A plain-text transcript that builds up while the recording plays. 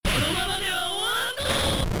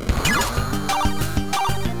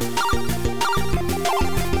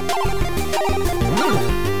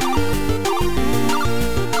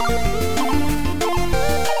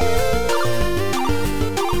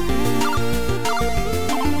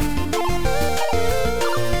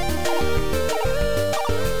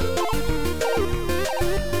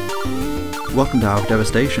welcome to Hour of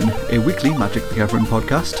Devastation, a weekly Magic the Gathering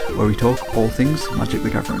podcast where we talk all things Magic the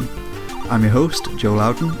Gathering. I'm your host, Joe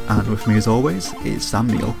Loudon, and with me as always is Sam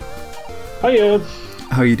Neal. Hiya!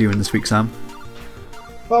 How are you doing this week, Sam?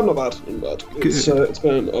 I'm not bad, It's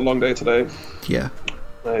been a long day today. Yeah.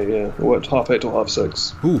 I worked 8:30 till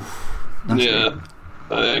 6:30. Ooh, that's yeah.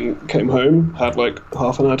 And came home, had like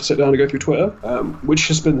half an hour to sit down and go through Twitter, which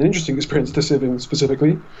has been an interesting experience this evening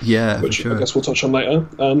specifically. Yeah, which for sure. I guess we'll touch on later.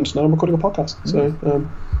 And now I'm recording a podcast. So,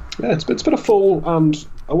 it's been a full and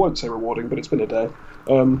I won't say rewarding, but it's been a day.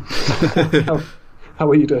 How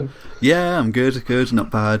are you doing? Yeah, I'm good, not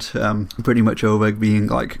bad. Pretty much over being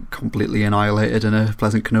like completely annihilated in a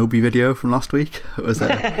Pleasant Kenobi video from last week. It was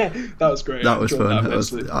that was great. That was fun.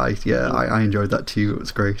 I enjoyed that too. It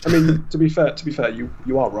was great. I mean, to be fair, you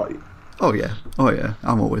are right. Oh yeah,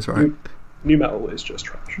 I'm always right. New metal is just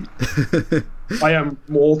trash. I am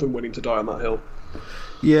more than willing to die on that hill.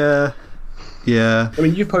 Yeah. I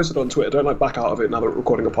mean, you've posted on Twitter, don't back out of it now that we're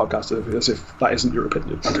recording a podcast as if that isn't your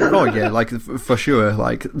opinion. Oh yeah, like for sure,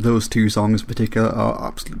 like those two songs in particular are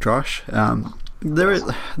absolute trash. There is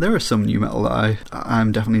some new metal that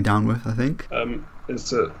I'm definitely down with, I think.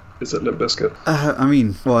 Is it Limp Bizkit? I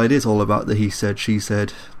mean, well, it is all about the he said, she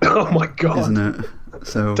said. Oh my god. Isn't it?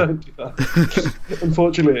 So don't do that.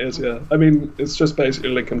 Unfortunately it is, yeah. I mean, it's just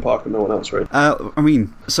basically Linkin Park and no one else, right? I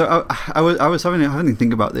mean, so I was having to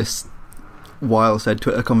think about this while said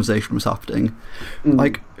Twitter conversation was happening.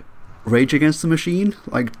 Like, Rage Against the Machine?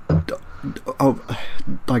 Do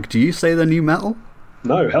you say they're new metal?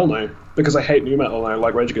 No, hell no. Because I hate new metal and I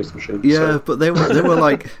like Rage Against the Machine. Yeah, so. But they were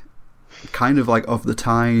like kind of like of the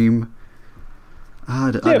time.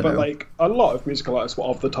 I don't know. Like a lot of musical artists were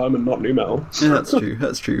of the time and not new metal. Yeah,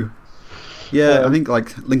 that's true. Yeah, I think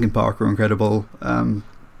like Linkin Park are incredible.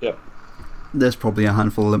 Yeah. There's probably a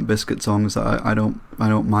handful of Limp Bizkit songs that I don't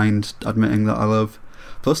mind admitting that I love.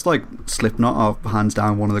 Plus, like, Slipknot are hands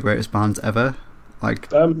down one of the greatest bands ever. Like,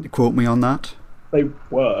 quote me on that. They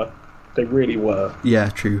really were. Yeah,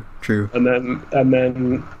 true. And then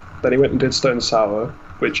he went and did Stone Sour,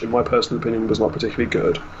 which in my personal opinion was not particularly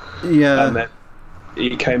good. Yeah. And then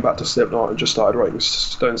he came back to Slipknot and just started writing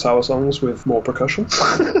Stone Sour songs with more percussion.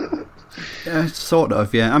 Yeah, sort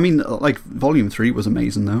of. Yeah, I mean, like Volume 3 was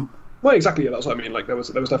amazing though. Well, exactly. Yeah, that's what I mean. Like, there was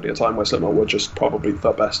definitely a time where Slipknot were just probably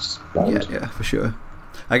the best band. Yeah, for sure.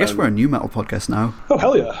 I guess we're a new metal podcast now. Oh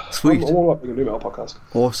hell yeah! Sweet. I'm all about being a new metal podcast.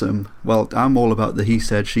 Awesome. Well, I'm all about the he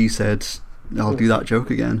said, she said. I'll do that joke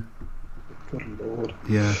again. Good lord.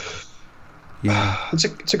 Yeah.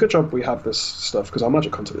 It's a good job we have this stuff because our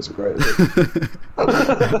Magic content isn't great, is it?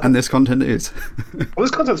 And this content is. Well, this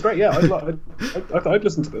content's great. Yeah, I'd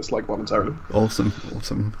listen to this like voluntarily. Awesome.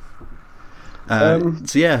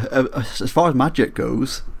 So yeah, as far as Magic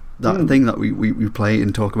goes, that thing that we play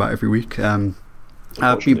and talk about every week, I've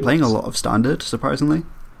been playing a lot of Standard, surprisingly.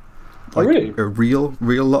 Like, really? A real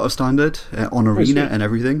lot of Standard on Arena and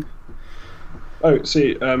everything. Oh,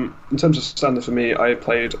 see, in terms of Standard for me, I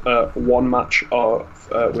played one match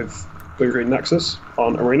with Blue Green Nexus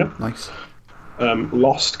on Arena. Nice.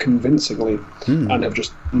 Lost convincingly, and have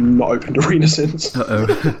just not opened Arena since.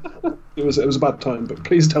 Uh-oh. It was a bad time, but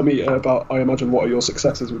please tell me about, I imagine, what are your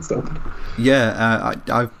successes with Standard? Yeah,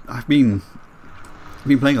 I've been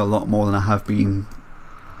playing a lot more than I have been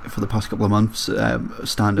for the past couple of months,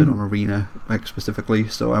 Standard on Arena, like, specifically.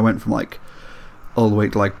 So I went from like all the way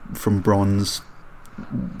to like from Bronze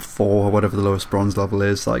 4 or whatever the lowest Bronze level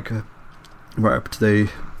is, like right up to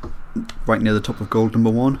right near the top of Gold number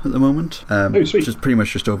 1 at the moment. Sweet. Which is pretty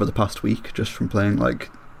much just over the past week, just from playing like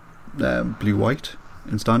Blue-White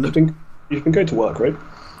in Standard. You've been going to work, right?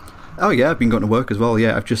 Oh yeah, I've been going to work as well.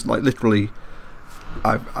 Yeah, I've just like literally,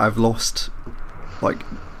 I've lost like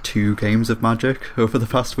 2 games of Magic over the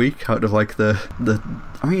past week out of like the.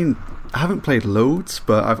 I mean, I haven't played loads,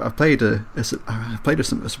 but I've played a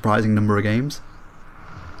surprising number of games.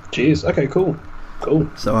 Jeez. Okay. Cool.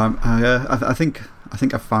 So I think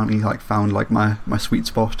I've finally found like my sweet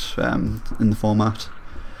spot in the format.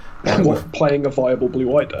 Playing a viable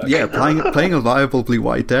blue-white deck? Yeah, playing a viable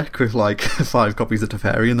blue-white deck with like 5 copies of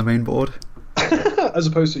Teferi in the main board. As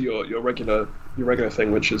opposed to your regular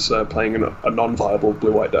thing, which is playing a non-viable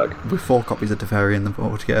blue-white deck. With 4 copies of Teferi in the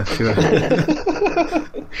board, yeah, sure.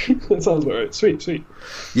 That sounds about right. Sweet.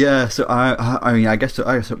 Yeah, so I mean, I guess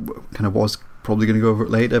I kind of was probably going to go over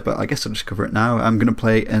it later, but I guess I'll just cover it now. I'm going to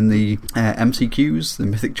play in the MCQs, the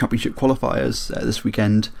Mythic Championship qualifiers, this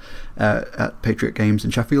weekend at Patriot Games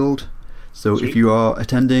in Sheffield. So Sweet. If you are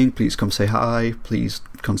attending, please come say hi. Please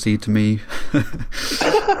concede to me.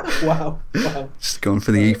 Wow. Just going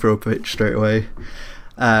for the Ephro pitch straight away.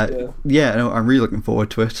 Yeah, no, I'm really looking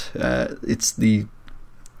forward to it. It's the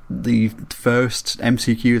first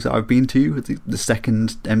MCQs that I've been to, the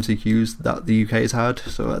second MCQs that the UK has had,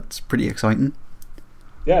 so that's pretty exciting.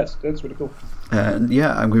 Yeah, it's really cool. And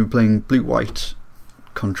yeah, I'm going to be playing Blue-White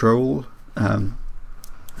Control.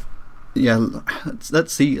 Yeah,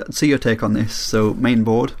 let's see your take on this. So, main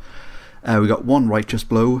board, we got 1 Righteous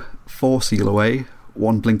Blow, 4 Seal Away,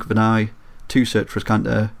 1 Blink of an Eye, 2 Search for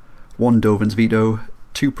Ascanter, 1 Dovin's Veto,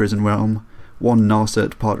 2 Prison Realm, 1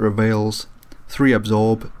 Narset Departure of Veils, 3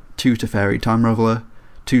 Absorb, 2 Teferi Time Reveler,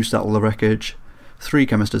 2 Settle the Wreckage, 3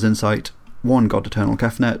 Chemist's Insight, 1 God Eternal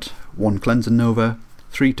Kefnet, 1 Cleansing Nova,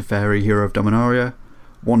 3 Teferi Hero of Dominaria,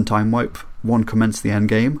 1 Time Wipe, 1 Commence the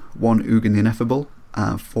Endgame, 1 Ugin the Ineffable,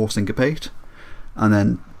 4 Syncopate, and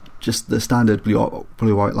then just the standard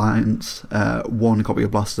blue-white lines, 1 copy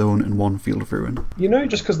of Blast Zone and 1 Field of Ruin. You know,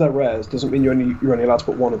 just because they're rares doesn't mean you're only allowed to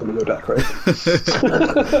put one of them in your deck, right?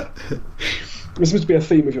 There seems to be a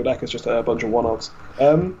theme of your deck. It's just a bunch of one-offs.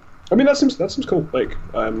 I mean, that seems cool. Like,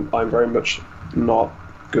 I'm very much not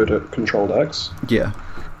good at control decks. Yeah.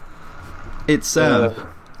 It's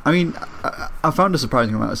I mean, I found a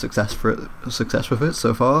surprising amount of success with it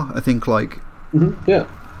so far. I think like yeah.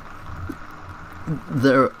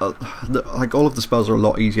 Like all of the spells are a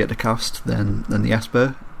lot easier to cast than the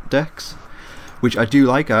Esper decks, which I do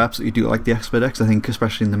like. I absolutely do like the Esper decks. I think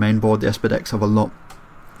especially in the main board, the Esper decks have a lot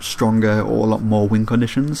stronger or a lot more win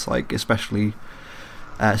conditions. Like especially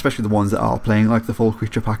the ones that are playing like the full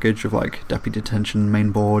creature package of like Deputy Detention main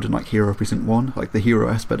board and like Hero Precinct 1. Like the Hero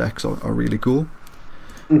Esper decks are really cool.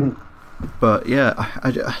 But yeah,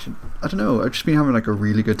 I don't know. I've just been having like a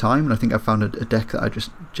really good time, and I think I've found a deck that I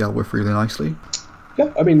just gel with really nicely.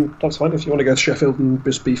 Yeah, I mean, that's fine. If you want to go to Sheffield and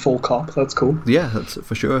just be full cop, that's cool. Yeah, that's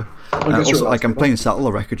for sure. Also, like, I'm playing Settle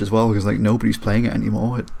the Wreckage as well, because like nobody's playing it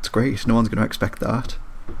anymore. It's great. No one's going to expect that.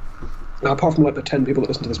 Apart from like the 10 people that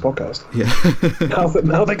listen to this podcast. Yeah.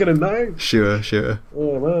 now they're going to know. Sure.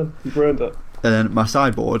 Oh man, you've ruined it. And then my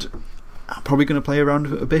sideboard, I'm probably going to play around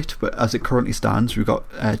with it a bit, but as it currently stands, we've got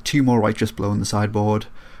 2 more Righteous Blow on the sideboard.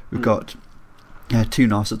 We've got 2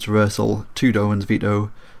 Narset's Reversal, 2 Dovin's Veto,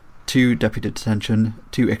 2 Deputy Detention,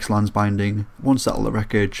 2 Ixalan's Binding, 1 Settle the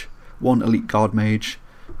Wreckage, 1 Elite Guard Mage,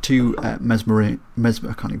 2 I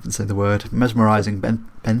can't even say the word. Mesmerizing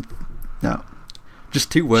no.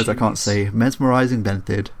 Just 2 words I can't say. Mesmerizing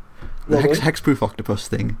Benthid, the Hexproof Octopus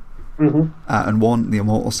thing, and 1 the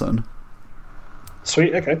Immortal Sun.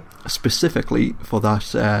 Sweet, okay. Specifically for that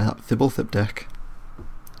Thibblethip deck.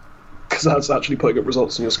 Because that's actually putting up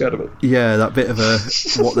results and you're scared of it. Yeah, that bit of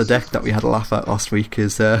what the deck that we had a laugh at last week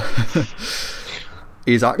is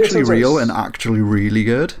actually real and actually really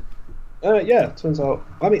good. Yeah, turns out.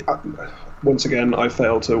 I mean, once again, I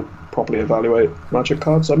failed to properly evaluate Magic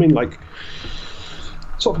cards. I mean, like,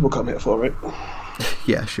 that's what people come here for, right?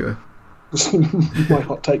 Yeah, sure. My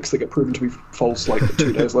hot takes that get proven to be false like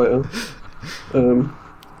 2 days later.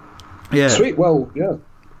 Yeah. Sweet. Well, yeah.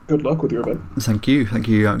 Good luck with your event. Thank you.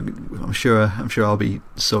 I'm sure I'll be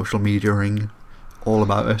social mediaing all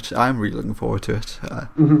about it. I'm really looking forward to it.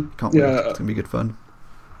 Can't wait. It's gonna be good fun.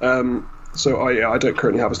 So I don't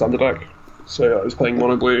currently have a standard deck. So I was playing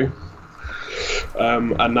Mono Blue,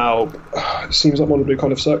 and now it seems like Mono Blue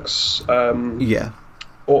kind of sucks. Yeah.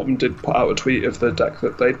 Autumn did put out a tweet of the deck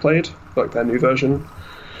that they'd played, like their new version,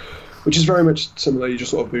 which is very much similar. You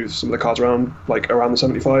just sort of move some of the cards around, like around the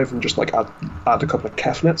 75, and just like add a couple of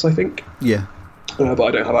Kefnets, I think. Yeah. But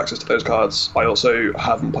I don't have access to those cards. I also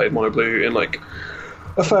haven't played Mono Blue in like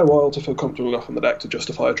a fair while to feel comfortable enough on the deck to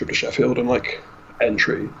justify a trip to Sheffield and like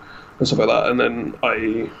entry and stuff like that. And then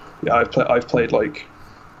I've played like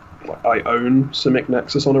I own Simic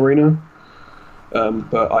Nexus on Arena.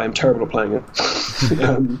 But I am terrible at playing it.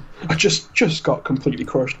 I just got completely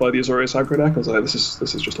crushed by the Azorius aggro deck. I was like, this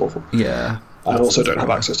is just awful. Yeah. I also don't have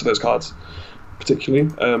access to those cards, particularly.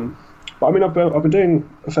 But I mean, I've been doing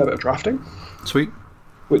a fair bit of drafting. Sweet.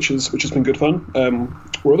 Which has been good fun.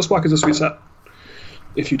 Royal Spark is a sweet set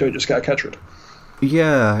if you don't just get a Ketrid.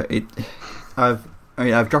 Yeah,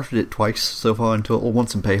 I've drafted it twice so far in total.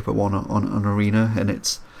 Once in paper, one on Arena, and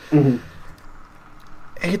it's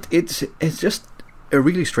it's just a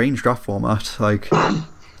really strange draft format. Like, yeah,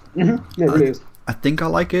 it really is. I think I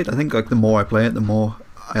like it. I think like the more I play it, the more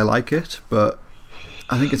I like it. But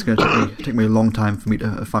I think it's going to take me a long time for me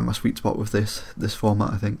to find my sweet spot with this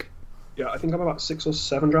format. I think. Yeah, I think I'm about 6 or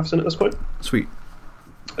 7 drafts in at this point. Sweet.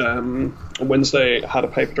 On Wednesday, I had a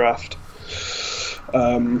paper draft.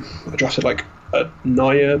 I drafted like a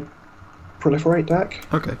Naya Proliferate deck.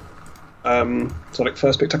 Okay. So like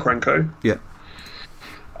first picked Akrenko. Yeah.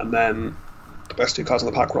 And then the best two cards in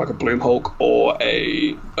the pack were like a Bloomhulk or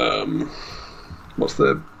a what's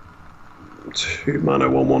the 2-mana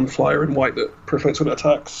 1/1 flyer in white that proliferates when it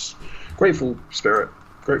attacks? Grateful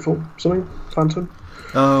something Phantom.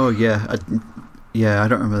 Oh yeah, I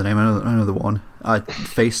don't remember the name. I know the one. I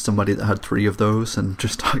faced somebody that had 3 of those and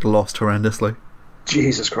just like lost horrendously.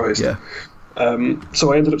 Jesus Christ. Yeah.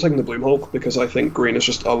 So I ended up taking the Bloomhulk because I think green is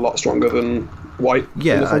just a lot stronger than white.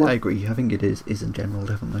 Yeah, I agree. I think it is in general,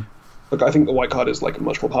 definitely. Look, I think the white card is like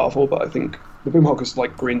much more powerful, but I think the Bloomhulk is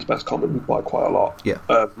like green's best common by quite a lot. Yeah.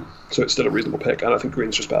 So it's still a reasonable pick, and I think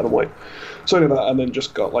green's just better than white. So I did that, and then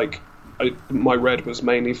just got like my red was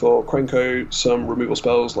mainly for Krenko, some removal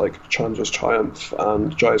spells like Challenger's Triumph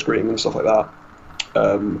and Jaya's Green and stuff like that,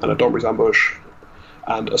 and a Domri's Ambush,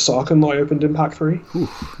 and a Sarkhan that I opened in pack 3. Ooh,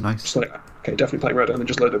 nice. Just like, okay, definitely playing red, and then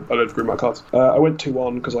just loaded green my cards. I went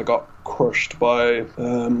 2-1 because I got crushed by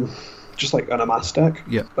just like an Amass deck.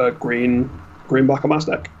 Yeah. Green black Amass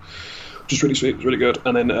deck, which is really sweet. It was really good.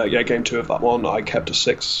 And then game 2 of that one, I kept a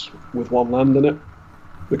 6 with 1 land in it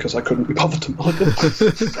because I couldn't be bothered to mod them.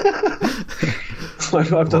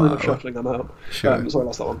 I've done enough shuffling, I'm out. Sure. So I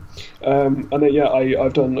lost that one. And then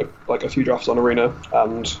I've done like a few drafts on Arena,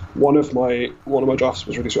 and one of my drafts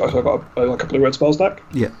was really sweet. I got a blue-red spells deck.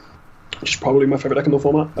 Yeah. Which is probably my favourite deck in the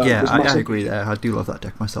format. I agree there. I do love that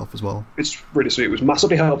deck myself as well. It's really sweet. It was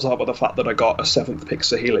massively helped out by the fact that I got a 7th pick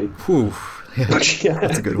Saheeli. Whew, yeah, Which,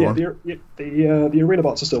 that's a good one. The arena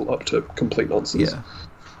bots are still up to complete nonsense. Yeah.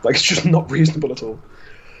 Like, it's just not reasonable at all.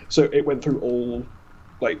 So it went through all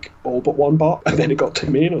but one bot, and then it got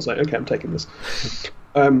to me, and I was like, okay, I'm taking this.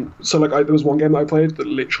 So there was one game that I played that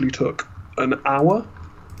literally took an hour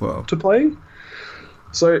to play.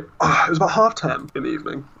 So it was about 10:30 in the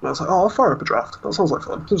evening, and I was like, I'll fire up a draft. That sounds like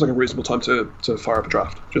fun. Seems like a reasonable time to fire up a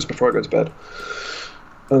draft, just before I go to bed.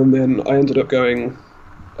 And then I ended up going,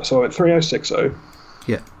 so I went 3-0, 6-0.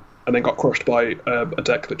 Yeah. And then got crushed by a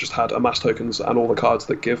deck that just had Amass tokens and all the cards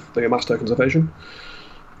that give the Amass tokens evasion.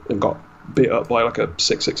 And got beat up by like a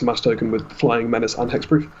 6/6 Amass token with Flying, Menace, and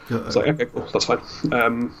Hexproof. It's like, okay, cool, that's fine.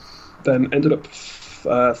 Then ended up,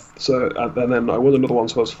 and then I won another one,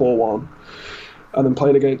 so I was 4-1. And then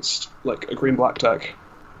playing against like a green-black deck,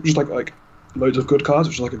 just like loads of good cards,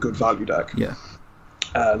 which is like a good value deck. Yeah.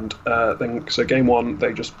 And then, so game 1,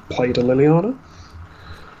 they just played a Liliana,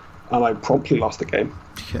 and I promptly lost the game.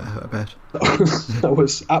 Yeah, I bet. That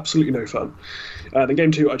was absolutely no fun. Then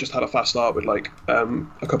game 2, I just had a fast start with like a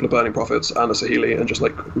couple of Burning Prophets and a Saheeli, and just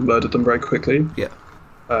like murdered them very quickly. Yeah.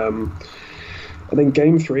 And then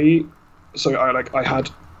game 3, so I had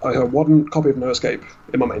one copy of No Escape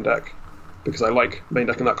in my main deck, because I like main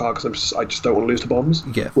decking that card because I just don't want to lose to bombs.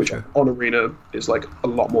 Yeah, which sure. On Arena is like a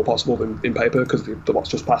lot more possible than in paper because the bots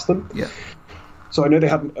just pass them. Yeah. So I know they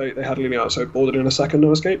had Liliana, so I ordered in a second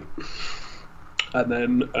No Escape, and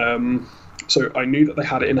then so I knew that they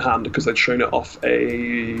had it in hand because they'd shown it off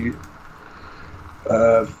a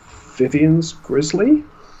Vivian's Grizzly.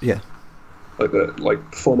 Yeah. Like the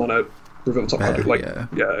 4-mana reveal top card.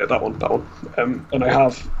 Yeah, that one. And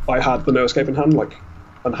I had the No Escape in hand,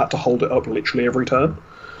 and had to hold it up literally every turn.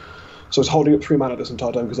 So I was holding up 3 mana this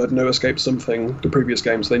entire time because I'd No Escaped something the previous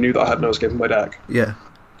game, so they knew that I had No Escape in my deck. Yeah.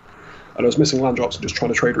 And I was missing land drops and just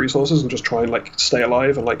trying to trade resources and just try and stay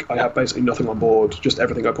alive, and I had basically nothing on board. Just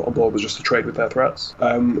everything I put on board was just to trade with their threats.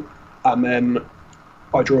 And then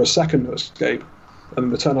I draw a second No Escape, and then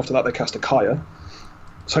the turn after that they cast a Kaya.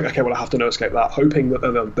 It's like, okay, well I have to No Escape that, hoping that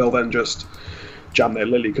they'll then just jam their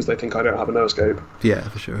Lily because they think I don't have a No Escape. Yeah,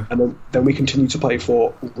 for sure. And then we continue to play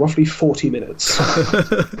for roughly 40 minutes.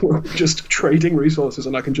 We're just trading resources,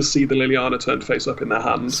 and I can just see the Liliana turned face up in their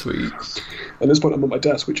hand. Sweet. At this point, I'm at my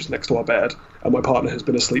desk, which is next to our bed, and my partner has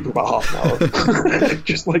been asleep for about half an hour.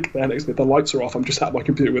 Just there next to me. The lights are off. I'm just at my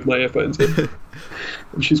computer with my earphones in.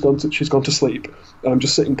 And she's gone to sleep, and I'm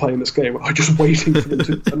just sitting playing this game. I'm just waiting for them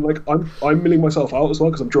to. And I'm milling myself out as well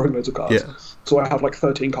because I'm drawing loads of cards. Yeah. So I have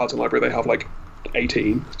 13 cards in the library. They have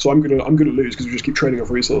 18. So I'm gonna lose because we just keep trading off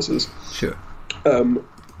resources. Sure.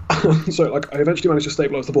 So I eventually managed to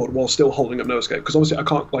stabilize the board while still holding up No Escape, because obviously I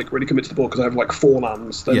can't really commit to the board because I have 4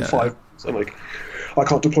 lands, then 5, and I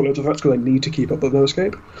can't deploy loads of threats because I need to keep up with No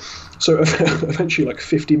Escape. So eventually,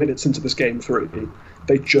 50 minutes into this game 3,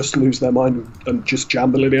 they just lose their mind and just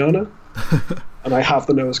jam the Liliana. And I have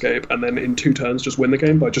the No Escape, and then in 2 turns just win the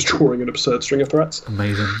game by just drawing an absurd string of threats.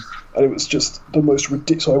 Amazing. And it was just the most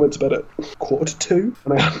ridiculous. So I went to bed at 1:45,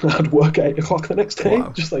 and I had work at 8 o'clock the next day.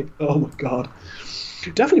 Wow. Just oh my god.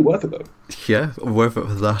 Definitely worth it though. Yeah, worth it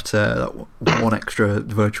for that one extra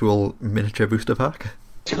virtual miniature booster pack.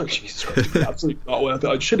 Oh, Jesus Christ, absolutely not worth it.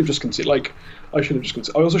 I should have just conceded. I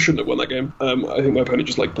also shouldn't have won that game. I think my opponent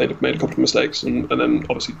just made a couple of mistakes, and then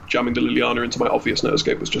obviously jamming the Liliana into my obvious no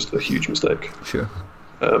escape was just a huge mistake. Sure.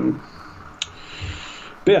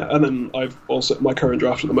 But yeah, and then I've also, my current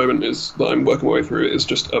draft at the moment is that I'm working my way through is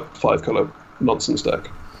just a 5-colour nonsense deck,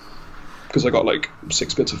 because I got like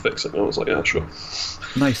 6 bits of fix it, and I was like, yeah, sure.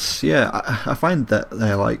 Nice. Yeah, I find that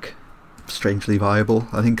they're like strangely viable.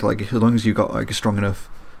 I think like as long as you've got like a strong enough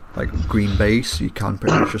like green base, you can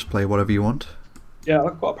pretty much just play whatever you want. Yeah,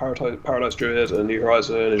 I've got a Paradise Druid, a New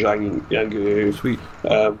Horizon, a Zhang Yangu, Sweet.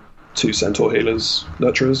 2 Centaur healers,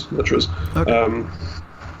 nurturers. Okay.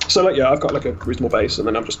 So like, yeah, I've got like a reasonable base, and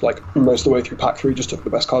then I'm just like most of the way through pack 3, just took the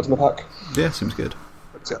best cards in the pack. Yeah, seems good.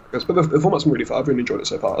 Yeah, but the format's been really fun. I've really enjoyed it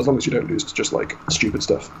so far, as long as you don't lose to just like stupid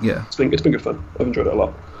stuff. Yeah, it's been good fun. I've enjoyed it a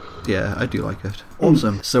lot. Yeah, I do like it.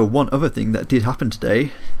 Awesome. So one other thing that did happen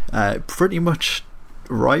today, pretty much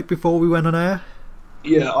right before we went on air.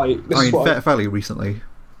 Yeah, fairly recently.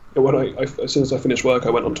 When as soon as I finished work, I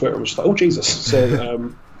went on Twitter and was just like, oh Jesus.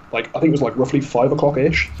 So like I think it was like roughly 5 o'clock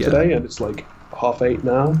ish today, and it's like 8:30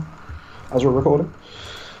 now as we're recording.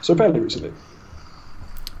 So fairly recently.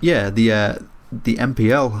 Yeah, the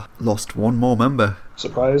MPL lost one more member.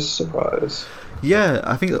 Surprise. Yeah,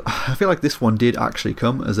 I feel like this one did actually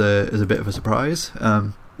come as a bit of a surprise.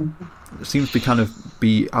 It seems to kind of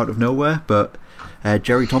be out of nowhere, but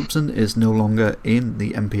Jerry Thompson is no longer in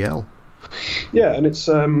the MPL. Yeah, and it's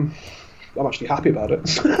I'm actually happy about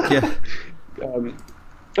it. Yeah.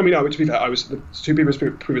 I mean, to be fair, the 2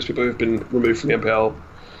 previous people who've been removed from the MPL.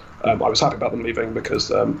 I was happy about them leaving because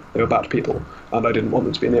they were bad people, and I didn't want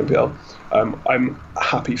them to be in the MPL. I'm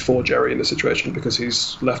happy for Jerry in this situation because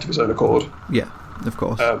he's left of his own accord. Yeah, of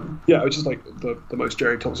course. Yeah, which is like the most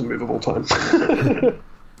Jerry Thompson move of all time,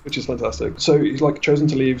 which is fantastic. So he's like chosen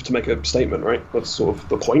to leave to make a statement, right? That's sort of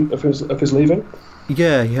the point of his leaving.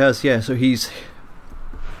 Yeah, he has. Yeah, so he's.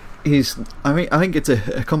 I think it's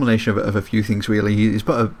a combination of a few things really. He's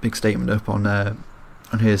put a big statement up on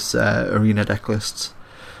his arena deck lists.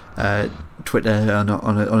 Twitter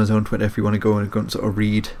on his own Twitter if you want to go and sort of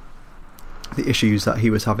read the issues that he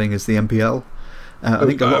was having as the MPL. I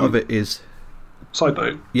think a lot of it is. Side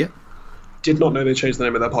note. Yeah. Did not know they changed the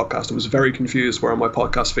name of their podcast. I was very confused where on my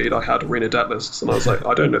podcast feed I had arena deck lists, and I was like,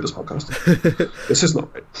 I don't know this podcast. This is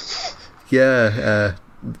not right. Yeah,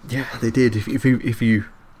 they did. If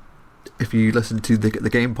you listen to the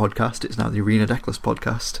game podcast, it's now the Arena Decklist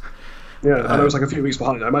podcast. Yeah, and I was like a few weeks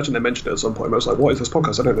behind. I imagine they mentioned it at some point. I was like, what is this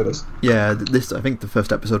podcast? I don't know this. Yeah, I think the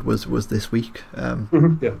first episode was this week.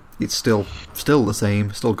 Yeah. It's still the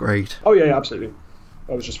same, still great. Oh, yeah, absolutely.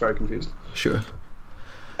 I was just very confused. Sure.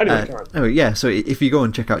 Anyway, yeah, so if you go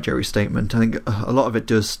and check out Jerry's statement, I think a lot of it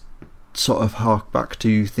does sort of hark back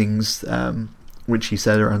to things which he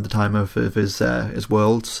said around the time of his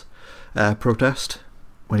Worlds protest,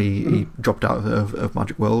 when he dropped out of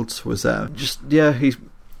Magic Worlds. Was he's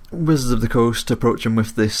Wizards of the Coast approach him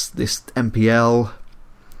with this MPL,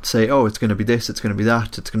 say, oh, it's going to be this, it's going to be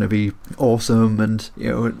that, it's going to be awesome, and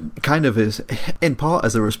kind of is in part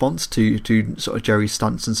as a response to sort of Jerry's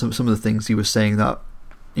stance and some of the things he was saying that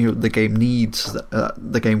the game needs, that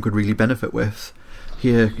the game could really benefit with.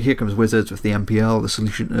 Here comes Wizards with the MPL, the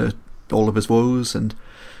solution to all of his woes, and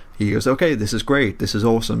he goes, okay, this is great, this is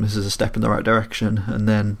awesome, this is a step in the right direction, and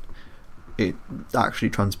then it actually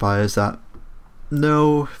transpires that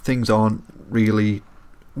no, things aren't really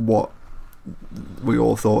what we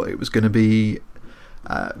all thought it was going to be.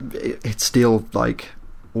 It's still like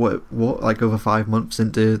what like over 5 months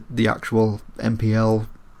into the actual MPL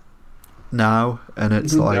now, and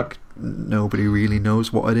it's nobody really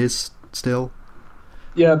knows what it is still.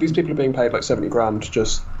 Yeah, these people are being paid like 70 grand.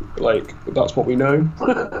 Just like that's what we know.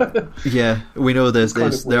 Yeah, we know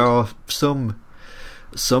there are some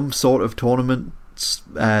sort of tournament.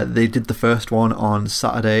 They did the first one on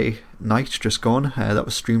Saturday night, just gone. That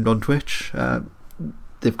was streamed on Twitch.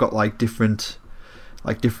 They've got like different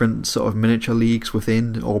sort of miniature leagues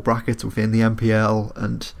within, or brackets within the MPL,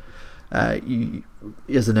 and you,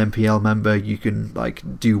 as an MPL member, you can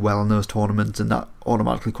like do well in those tournaments, and that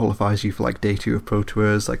automatically qualifies you for like day 2 of Pro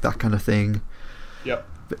Tours, like that kind of thing. Yep.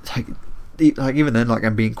 But like even then, like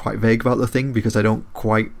I'm being quite vague about the thing because I don't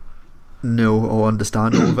quite know or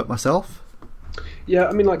understand all of it myself. Yeah,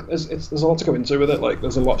 I mean, like, there's a lot to go into with it. Like,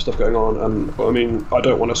 there's a lot of stuff going on, and I mean, I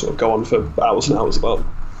don't want to sort of go on for hours and hours about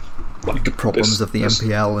like the problems of the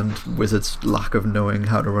MPL and Wizards' lack of knowing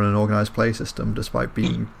how to run an organised play system, despite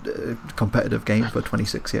being a competitive game for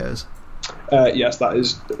 26 years. Yes, that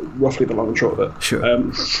is roughly the long and short of it. Sure.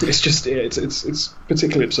 It's just it's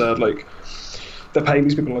particularly absurd. Like, they're paying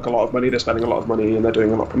these people like a lot of money, they're spending a lot of money, and they're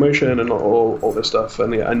doing a lot of promotion and all this stuff,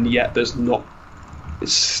 and yet there's not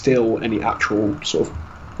still any actual sort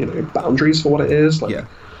of boundaries for what it is. Like,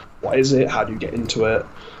 what is it? How do you get into it?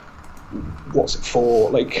 What's it for?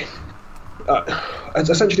 Like,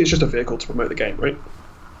 essentially, it's just a vehicle to promote the game, right?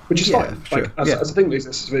 Which is fine. Sure. Like, as a thing, this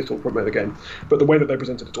is a vehicle to promote the game. But the way that they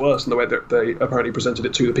presented it to us, and the way that they apparently presented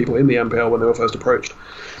it to the people in the MPL when they were first approached,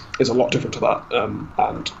 is a lot different to that.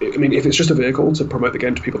 And I mean, if it's just a vehicle to promote the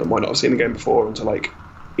game to people that might not have seen the game before, and to like,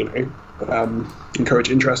 encourage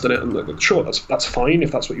interest in it, and sure, that's fine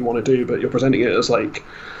if that's what you want to do. But you're presenting it as like,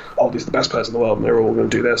 oh, these are the best players in the world, and they're all going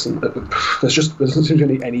to do this, and there doesn't seem to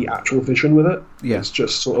be any actual vision with it. Yeah. It's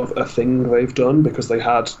just sort of a thing they've done because they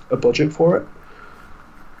had a budget for it.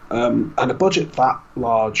 And a budget that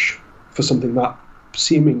large for something that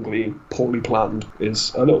seemingly poorly planned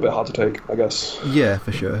is a little bit hard to take, I guess. Yeah,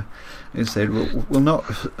 for sure. Instead, we'll not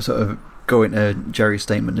sort of go into Jerry's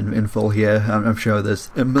statement in full here. I'm sure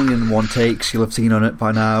there's a million and one takes you'll have seen on it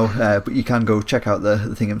by now, but you can go check out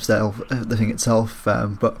the thing itself.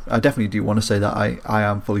 But I definitely do want to say that I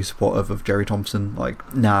am fully supportive of Jerry Thompson,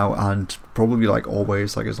 like now and probably like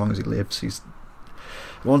always, like as long as he lives. He's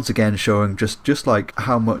once again showing just like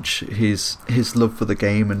how much his love for the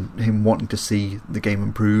game and him wanting to see the game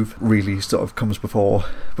improve really sort of comes before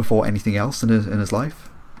anything else in his life.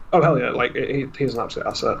 Oh hell yeah! Like he's an absolute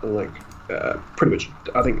asset, and like pretty much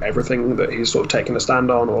I think everything that he's sort of taken a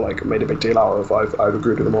stand on or like made a big deal out of, I've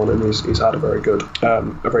agreed with him on, and he's had a very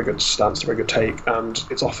good stance, a very good take, and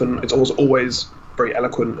it's always very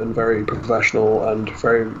eloquent and very professional and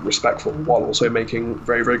very respectful, while also making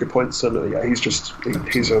very, very good points. And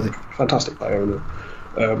he's a fantastic player and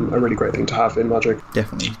a really great thing to have in Magic.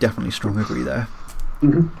 Definitely strong agree there.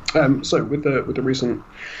 Mm-hmm. So with the recent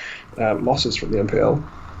losses from the MPL,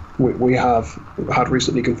 we have had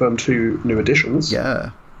recently confirmed 2 new additions.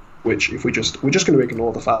 Yeah. Which, if we're just going to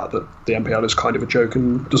ignore the fact that the MPL is kind of a joke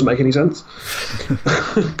and doesn't make any sense,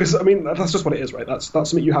 because I mean that's just what it is, right? That's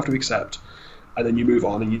something you have to accept. And then you move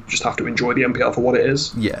on, and you just have to enjoy the MPL for what it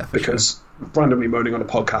is. Yeah, because randomly moaning on a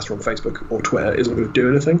podcast or on Facebook or Twitter isn't going to do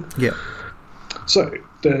anything. Yeah. So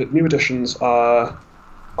the new additions are,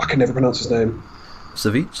 I can never pronounce his name.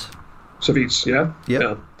 Savitz, yeah.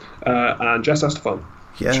 Yeah. And Jess Estefan.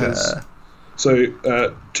 Yeah. So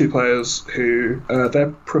 2 players who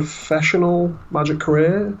their professional Magic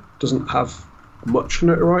career doesn't have much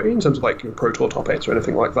notoriety in terms of like Pro Tour top 8s or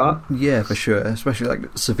anything like that. Yeah, for sure. Especially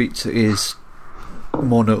like Savitz is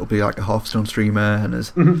more notably like a Hearthstone streamer and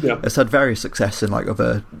has had various success in like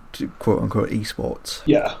other quote unquote esports.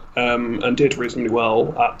 Yeah, and did reasonably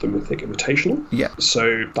well at the Mythic Invitational. Yeah.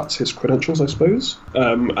 So that's his credentials, I suppose.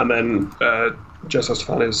 And then Jess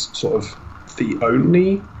Estefan is sort of the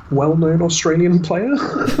only well-known Australian player,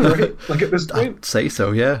 right? Like at this point. I'd say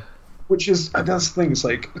so, yeah. Which is, that's the thing, it's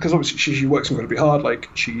like, because obviously she works incredibly hard, like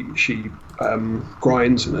she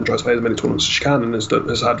grinds and tries to play as many tournaments as she can, and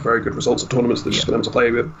has had very good results at tournaments that she's been able to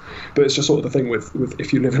play with. But it's just sort of the thing with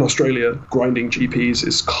if you live in Australia, grinding GPs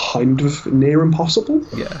is kind of near impossible.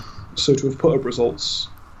 Yeah. So to have put up results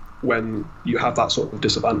when you have that sort of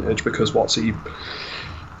disadvantage, because WotC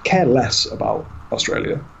care less about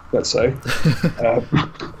Australia, let's say.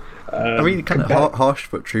 I mean, kind of harsh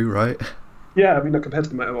but true, right? Yeah, I mean, compared to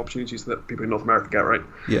the amount of opportunities that people in North America get, right?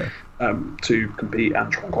 Yeah. To compete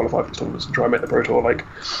and try and qualify for these tournaments and try and make the Pro Tour, like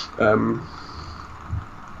the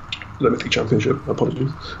Mythic Championship.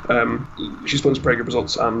 Apologies. She's put some very good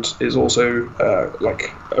results and is also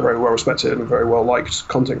like a very well respected and very well liked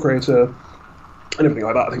content creator and everything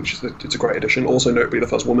like that. I think it's a great addition. Also, notably the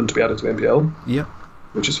first woman to be added to the MPL. Yeah.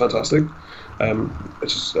 Which is fantastic.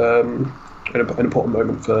 It's just an important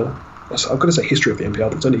moment for. I'm going to say history of the MPL,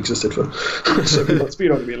 but it's only existed for so many months. But you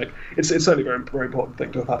know what I mean? Like, it's certainly a very, very important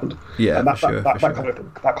thing to have happened. Yeah, and that sure. Kind of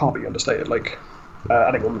thing, that can't be understated. Like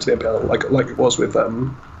adding Autumn to the MPL, like it was with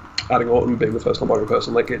adding Autumn being the first non-binary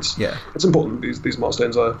person. Like it's important. These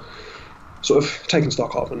milestones are sort of taken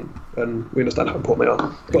stock of, and we understand how important they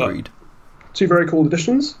are. But Agreed. 2 very cool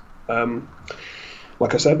additions.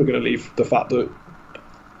 Like I said, we're going to leave the fact that,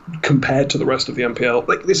 compared to the rest of the MPL,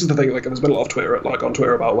 like this is the thing. Like there's been a lot of Twitter, like on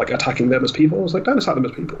Twitter, about like attacking them as people. I was like, don't attack them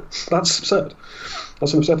as people. That's absurd.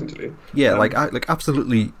 That's an absurd thing to do. Yeah, like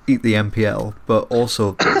absolutely eat the MPL, but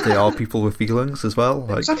also they are people with feelings as well.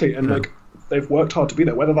 Like, exactly, and like they've worked hard to be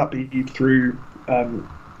there, whether that be through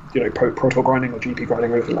Pro Tour grinding or GP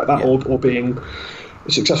grinding or anything like that, or being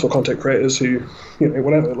successful content creators who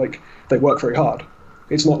whatever. Like they work very hard.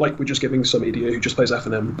 It's not like we're just giving some idiot who just plays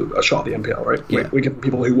FNM a shot at the MPL, right? Yeah. We're giving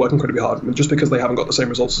people who work incredibly hard, and just because they haven't got the same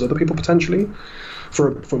results as other people potentially,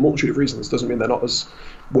 for a multitude of reasons, doesn't mean they're not as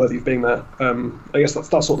worthy of being there. I guess that's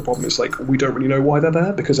sort of the problem. It's like we don't really know why they're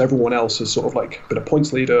there because everyone else has sort of like been a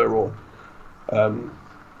points leader or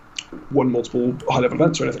won multiple high-level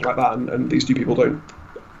events or anything like that, and these two people don't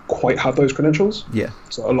quite have those credentials. Yeah.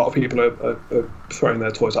 So a lot of people are throwing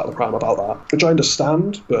their toys out of the pram about that, which I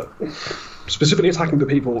understand, but specifically attacking the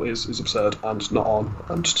people is absurd and not on,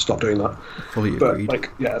 and stop doing that. Fully but agreed. like,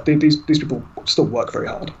 yeah, these people still work very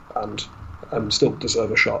hard and still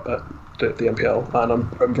deserve a shot at the MPL, and I'm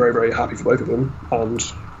very, very happy for both of them, and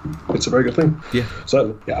it's a very good thing. Yeah.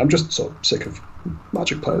 So yeah, I'm just sort of sick of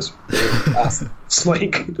Magic players. It's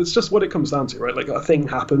like, it's just what it comes down to, right? Like, a thing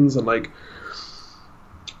happens, and like,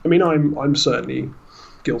 I mean, I'm certainly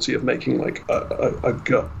guilty of making like a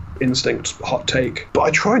gut instinct hot take, but I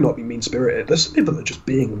try not to be mean spirited. There's some people that are just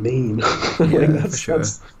being mean. Yeah, for sure.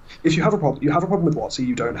 If you have a problem, with WotC.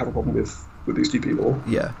 You don't have a problem with these two people.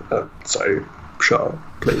 Yeah. So shut up,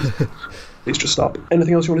 please. Please just stop.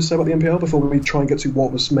 Anything else you want to say about the MPL before we try and get to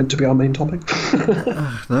what was meant to be our main topic?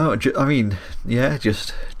 No, I mean, yeah,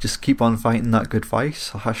 just keep on fighting that good fight.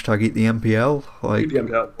 Hashtag eat the MPL. Like, Eat the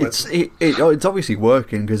MPL. It's obviously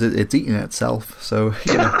working because it's eating itself. So,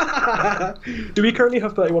 you know. Do we currently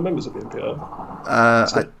have 31 members of the MPL?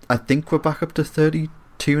 I think we're back up to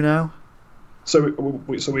 32 now. So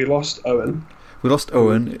we lost Owen. We lost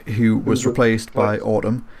Owen, who was replaced by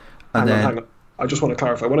Autumn, and hang on. I just want to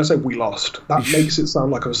clarify. When I say we lost, that makes it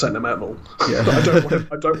sound like I was sentimental. Yeah.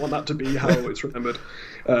 I don't want that to be how it's remembered.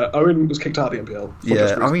 Owen was kicked out of the MPL.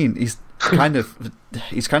 Yeah, I mean, he's kind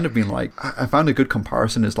of been like, I found a good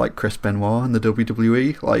comparison is like Chris Benoit in the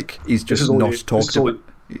WWE. Like, he's just not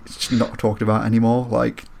talked about anymore.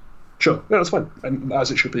 Like, sure, yeah, that's fine, and as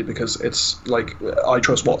it should be, because it's like, I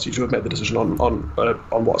trust WotC to have made the decision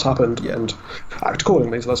on what's happened and act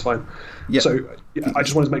accordingly, so that's fine. Yeah. So yeah, I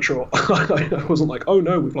just wanted to make sure I wasn't like, oh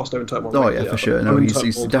no, we've lost Owen Turmoil. Oh yeah, for sure. No,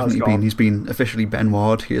 he's definitely been. He's been officially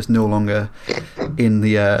Benoit. He is no longer in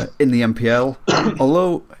the MPL,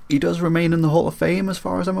 although he does remain in the Hall of Fame, as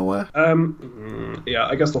far as I'm aware. Yeah,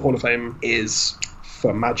 I guess the Hall of Fame is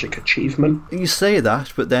for Magic achievement. You say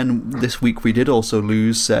that, but then this week we did also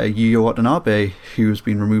lose Yuya Watanabe, who's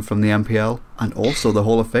been removed from the MPL and also the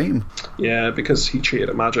Hall of Fame. Yeah, because he cheated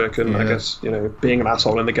at Magic, and I guess, you know, being an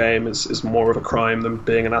asshole in the game is more of a crime than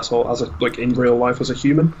being an asshole in real life as a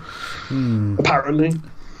human. Apparently.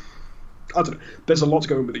 I don't know. There's a lot to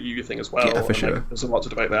go in with the Yuya thing as well. Yeah, for sure. There's a lot to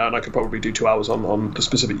debate there, and I could probably do 2 hours on the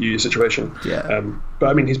specific Yuya situation. Yeah. But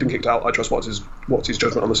I mean, he's been kicked out. I trust what's his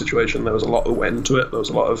judgment on the situation. There was a lot that went into it. There was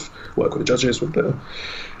a lot of work with the judges, with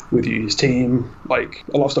Yuya's team. Like,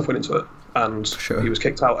 a lot of stuff went into it, and he was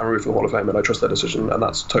kicked out and removed from the Hall of Fame, and I trust their decision, and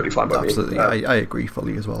that's totally fine by me. Absolutely, I agree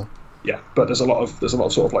fully as well. Yeah, but there's a lot of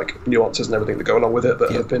sort of like nuances and everything that go along with it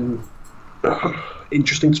that have been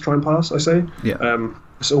interesting to try and pass, I say. Yeah.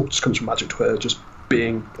 This all just comes from Magic Twitter just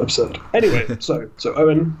being absurd. Anyway, so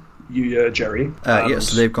Owen, Yuya, Jerry.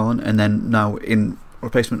 So they've gone, and then now in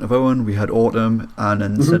replacement of Owen, we had Autumn, and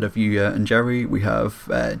instead of Yuya and Jerry, we have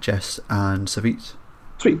Jess and Savit.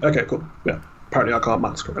 Sweet. Okay, cool. Yeah. Apparently, I can't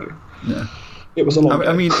mask already. Yeah. It was a long.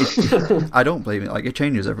 I mean, I don't blame it. Like, it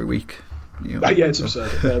changes every week. You know, yeah, it's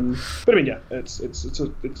absurd. But I mean, yeah, it's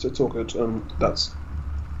all good. That's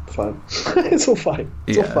fine. It's all fine.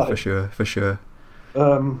 It's all fine. For sure.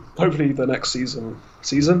 Hopefully the next season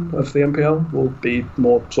of the MPL will be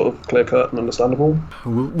more sort of clear cut and understandable.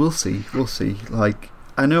 We'll see. Like,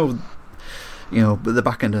 I know, you know, but the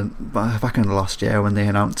back end of last year, when they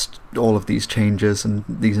announced all of these changes and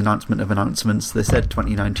these announcements, they said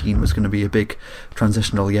 2019 was going to be a big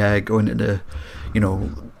transitional year, going into, you know,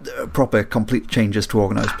 proper complete changes to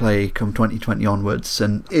organised play come 2020 onwards,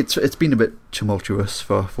 and it's been a bit tumultuous,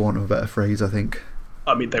 for want of a better phrase, I think.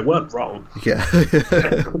 I mean, they weren't wrong. Yeah.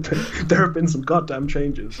 There have been some goddamn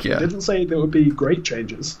changes. Yeah. I didn't say there would be great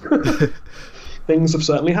changes. Things have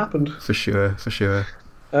certainly happened. For sure. Sweet.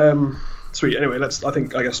 Anyway,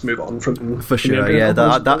 I guess move on from. For sure. Yeah,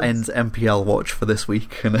 that ends MPL Watch for this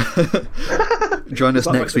week. And join us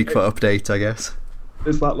next week for update, I guess.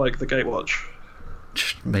 Is that like the Gatewatch?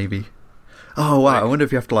 Maybe. Oh wow! I wonder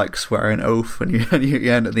if you have to like swear an oath when you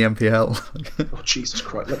end at the MPL. Oh Jesus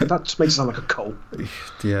Christ! Like, that just makes it sound like a cult.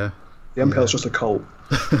 Yeah. The MPL's just a cult.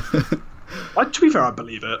 To be fair, I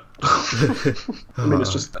believe it. I mean,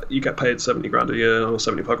 it's just you get paid $70,000 a year or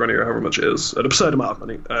 $75,000 a year, however much it is, an absurd amount of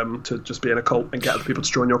money, to just be in a cult and get other people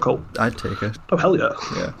to join your cult. I'd take it. Oh hell yeah!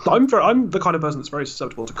 Yeah. I'm the kind of person that's very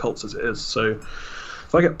susceptible to cults as it is. So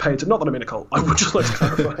if I get paid to, not that I'm in a cult, I would just like to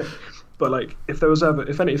clarify. But like, if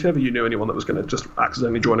ever you knew anyone that was going to just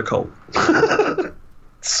accidentally join a cult,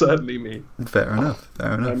 certainly me. Fair enough.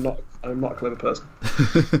 I'm not a clever person.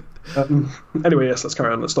 Anyway, yes, let's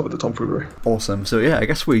carry on. Let's stop with the tomfoolery. Awesome. So yeah, I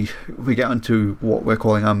guess we get on to what we're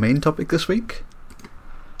calling our main topic this week.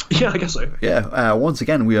 Yeah, I guess so. Yeah, once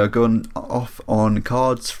again, we are going off on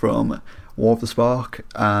cards from War of the Spark,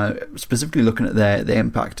 specifically looking at their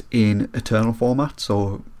impact in Eternal format.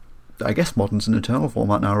 So, I guess Modern's an Eternal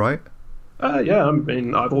format now, right? Yeah, I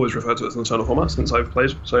mean, I've always referred to it as an Eternal format since I've played,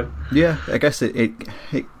 so... Yeah, I guess it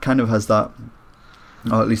kind of has that,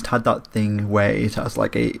 or at least had that thing where it has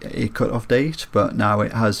like a cut-off date, but now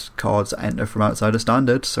it has cards that enter from outside of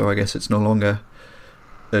Standard, so I guess it's no longer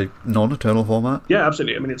a non-Eternal format. Yeah,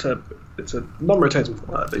 absolutely. I mean, it's a non-rotating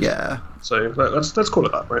format at least. Yeah. So let's call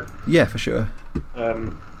it that, right? Yeah, for sure.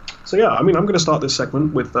 So yeah, I mean, I'm going to start this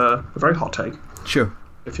segment with a very hot take. Sure.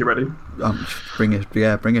 If you're ready. Bring it.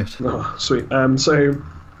 Yeah, bring it. Oh, sweet. So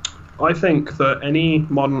I think that any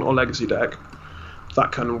Modern or Legacy deck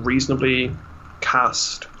that can reasonably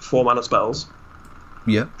cast 4-mana spells,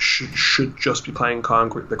 yeah, should just be playing Karn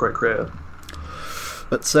the Great Creator.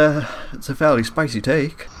 It's a fairly spicy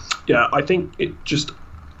take. Yeah, I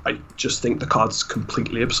just think the card's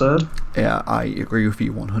completely absurd. Yeah, I agree with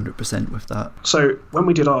you 100% with that. So when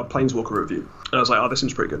we did our Planeswalker review, I was like, oh, this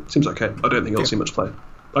seems pretty good. Seems okay. I don't think it'll see much play.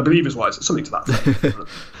 I believe is wise. It's something to that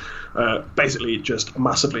effect. Basically, just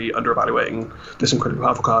massively underevaluating this incredibly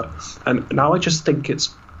powerful card. And now I just think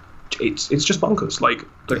it's just bonkers. Like,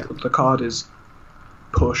 the card is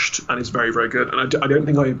pushed and is very, very good. And I don't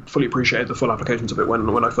think I fully appreciated the full applications of it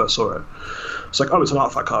when I first saw it. It's like, oh, it's an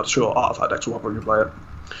artifact card. Sure, artifact decks will probably play it.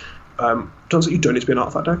 Turns out you don't need to be an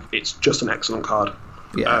artifact deck. It's just an excellent card.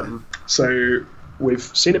 Yeah. So we've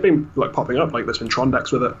seen it being like popping up. Like there's been Tron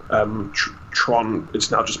decks with it. Tron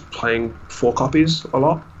is now just playing 4 copies a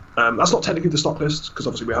lot. That's not technically the stock list because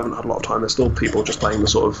obviously we haven't had a lot of time. There's still people just playing the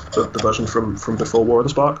sort of the version from before War of the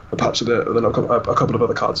Spark, perhaps with a couple of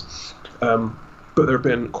other cards. But there have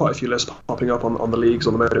been quite a few lists popping up on the leagues,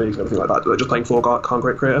 on the meta leagues, and everything like that. They're just playing 4 Karn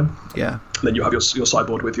Great Creator. Yeah. And then you have your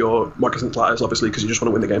sideboard with your Microsynth Ladders, obviously, because you just want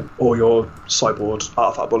to win the game, or your sideboard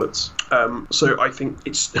Artifact Bullets. So I think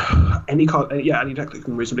it's any card, any deck that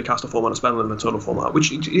can reasonably cast a 4-mana spell in an Eternal format,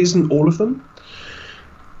 which isn't all of them.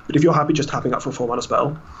 But if you're happy just tapping up for a 4-mana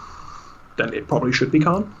spell, then it probably should be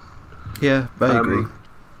Karn. Yeah, I agree.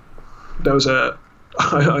 There was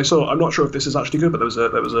I saw. I'm not sure if this is actually good, but there was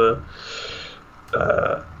a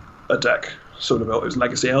deck sort of built. It was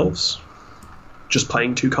Legacy Elves, just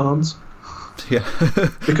playing 2 Karns. Yeah,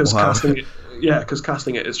 because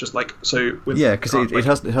casting it is just like so. With because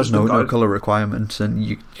it has no color requirements, and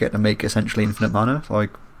you get to make essentially infinite mana.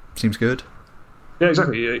 Like, seems good. Yeah,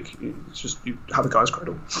 exactly. It's just you have a Guy's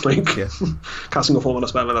Cradle, like casting a 4-mana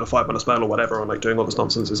spell and then a 5-mana spell or whatever, and like doing all this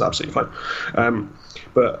nonsense is absolutely fine.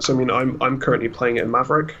 But so I mean, I'm currently playing it in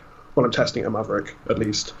Maverick. Well, I'm testing it in Maverick at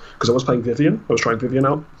least because I was playing Vivian. I was trying Vivian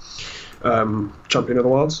out, Champion of the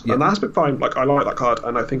Wilds, and that's been fine. Like I like that card,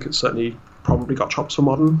 and I think it's certainly probably got chops for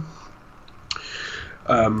Modern.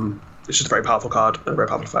 It's just a very powerful card and a very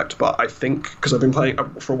powerful effect. But I think because I've been playing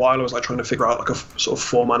for a while, I was like trying to figure out like a sort of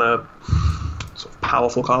 4-mana sort of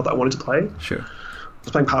powerful card that I wanted to play. Sure. I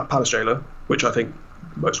was playing Palace Jailer, which I think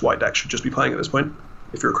most white decks should just be playing at this point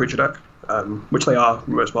if you're a creature deck. Which they are for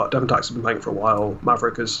the most part. Devon Tax has been playing it for a while.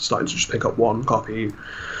 Maverick is starting to just pick up 1 copy,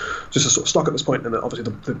 just a sort of stock at this point. And then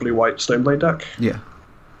obviously the blue-white Stoneblade deck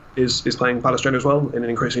is playing Palace Jailer as well in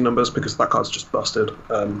increasing numbers because that card's just busted.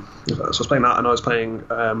 So I was playing that, and I was playing.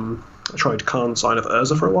 I tried Karn Sign of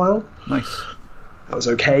Urza for a while. Nice. That was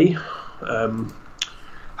okay.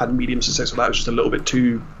 Had medium success with that. It was just a little bit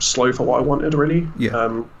too slow for what I wanted, really. Yeah.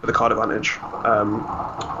 With the card advantage,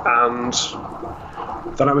 and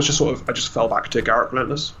then I just fell back to Garrett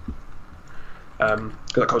Relentless. Because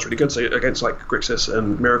that card's really good. So against like Grixis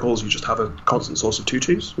and Miracles, you just have a constant source of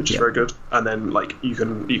 2/2s, which is very good. And then like you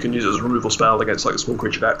can use it as a removal spell against like small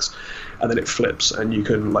creature decks, and then it flips, and you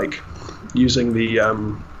can like using the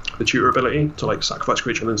tutor ability to like sacrifice a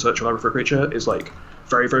creature and then search your library for a creature is like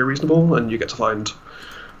very, very reasonable, and you get to find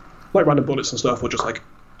like random bullets and stuff, or just like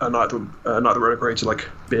a Night of the Reliquary to like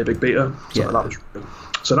be a big beater. So that was really good.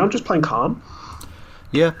 So now I'm just playing Karn.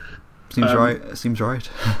 Yeah. Seems right.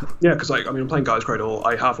 Yeah, because like I mean, I'm playing Guy's Cradle.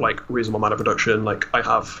 I have like reasonable mana production. Like I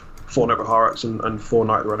have 4 Nova Harax and 4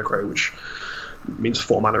 Night of the Reliquary, which means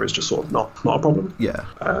 4 mana is just sort of not a problem. Yeah.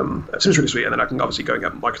 It seems really sweet, and then I can obviously go and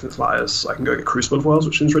get Microsynth Ladders. I can go and get Crucible of Worlds,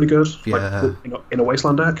 which seems really good. Yeah. Like, in a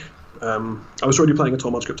Wasteland deck. I was already playing a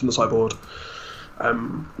Tormod script in the sideboard,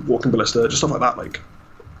 Walking Ballista, just stuff like that. Like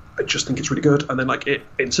I just think it's really good. And then like it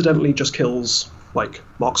incidentally just kills like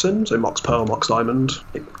Moxen, so Mox Pearl, Mox Diamond.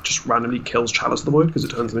 It just randomly kills Chalice of the Void because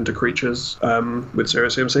it turns them into creatures with zero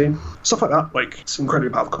CMC. Stuff like that. Like, it's an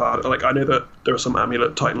incredibly powerful card. Like, I know that there are some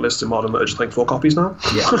Amulet Titan lists in Modern that are just playing 4 copies now.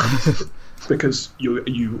 Yeah. Because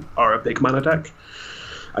you are a big mana deck,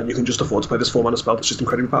 and you can just afford to play this 4 mana spell that's just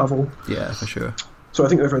incredibly powerful. Yeah, for sure. So I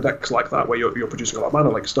think over decks like that, where you're producing a lot of mana,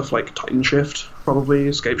 like stuff like Titan Shift, probably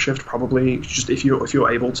Escape Shift, probably. Just if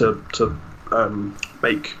you're able to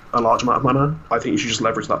make a large amount of mana, I think you should just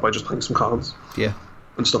leverage that by just playing some cards. Yeah.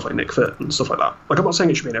 And stuff like Nick Fit and stuff like that. Like, I'm not saying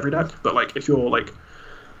it should be in every deck, but like if you're like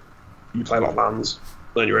you play a lot of lands,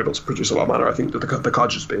 then you're able to produce a lot of mana. I think that the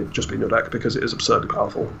card should just be in your deck because it is absurdly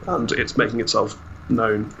powerful and it's making itself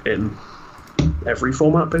known in every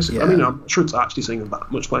format, basically. Yeah. I mean, I'm sure it's actually seeing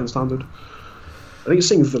that much playing standard. I think it's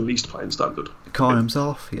seeing the least playing standard. Khan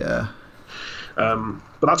himself, yeah. But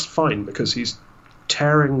that's fine because he's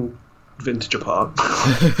tearing Vintage apart.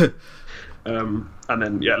 And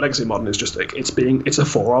then Legacy Modern is just like it's a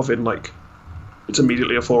 4 of in like it's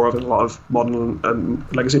immediately a 4 of in a lot of Modern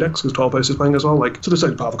and Legacy decks because 12 Post is playing as well. Like, so it's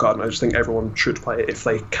a powerful card, and I just think everyone should play it if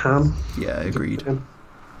they can. Yeah, agreed.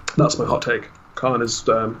 That's my hot take. Khan is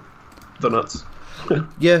the nuts.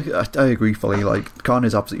 Yeah, I agree fully. Like, Khan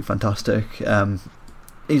is absolutely fantastic.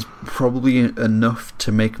 He's probably enough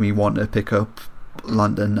to make me want to pick up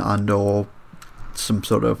Lantern and or some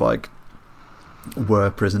sort of like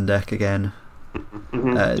prison deck again.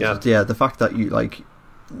 The fact that you like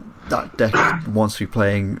that deck wants to be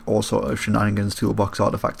playing all sort of shenanigans toolbox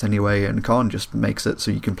artifacts anyway, and Khan just makes it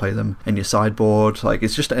so you can play them in your sideboard. Like,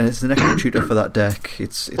 it's an extra tutor for that deck.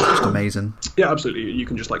 It's just amazing. Yeah, absolutely. You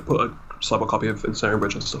can just like put a sideboard copy of Ensnaring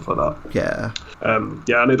Bridge and stuff like that. Yeah.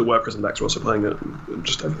 I know the prison decks are also playing it and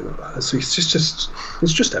just everything like that. So it's just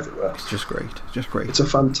everywhere. It's just great. It's a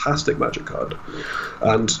fantastic Magic card,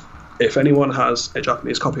 and if anyone has a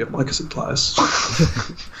Japanese copy of Mycosynth Class,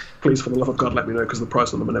 please, for the love of God, let me know, because the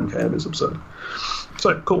price on them in MKM is absurd.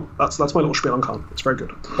 So, cool. That's my little spiel on Khan. It's very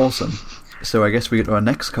good. Awesome. So I guess we get to our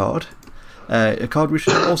next card. A card which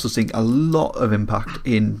is also seeing a lot of impact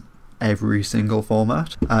in every single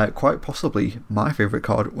format. Quite possibly my favourite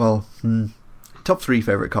card. Well, top 3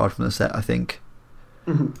 favourite card from the set, I think.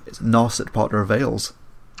 Mm-hmm. It's Narset, Potter of Veils.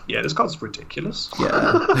 Yeah, this card's ridiculous.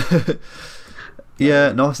 Yeah.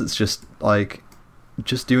 Yeah, Narset's just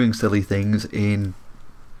doing silly things in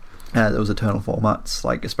those Eternal formats,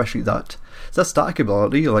 like especially that static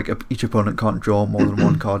ability, like each opponent can't draw more than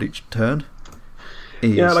one card each turn.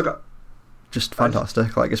 Just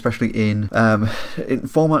fantastic, like especially in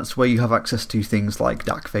formats where you have access to things like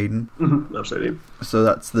Dak Faden. Mm-hmm, absolutely. So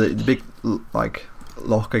that's the big like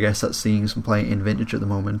lock, I guess, that's seeing some play in Vintage at the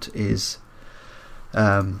moment is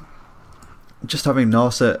just having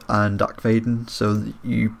Narset and Dak Faden, so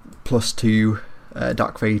you +2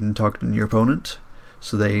 Dak Faden targeting your opponent,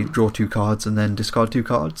 so they draw 2 cards and then discard 2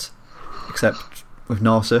 cards. Except with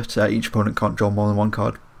Narset, each opponent can't draw more than 1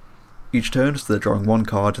 card each turn, so they're drawing 1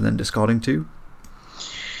 card and then discarding 2.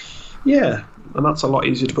 Yeah, and that's a lot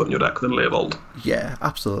easier to put in your deck than Leovold. Yeah,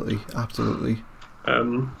 absolutely.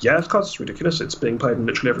 This card's ridiculous. It's being played in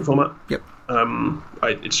literally every format. Yep.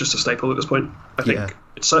 It's just a staple at this point. I think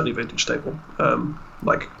it's certainly a Vintage staple.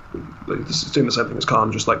 This is doing the same thing as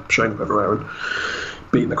Khan, just like showing up everywhere and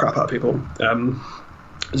beating the crap out of people.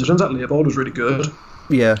 As it turns out, Leovold was really good.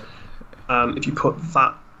 Yeah. And if you put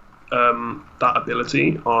that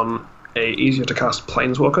ability on a easier to cast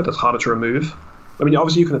Planeswalker that's harder to remove. I mean,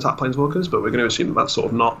 obviously you can attack Planeswalkers, but we're going to assume that's sort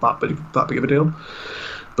of not that big of a deal.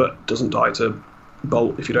 But doesn't die to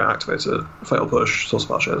Bolt if you don't activate it. Fatal Push, Source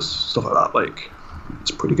of Ashes, stuff like that. Like,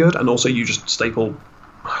 it's pretty good. And also you just staple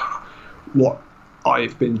what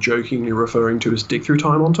I've been jokingly referring to as Dig Through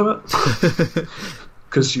Time onto it.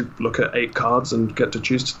 Because you look at 8 cards and get to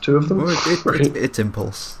choose 2 of them. Well, it's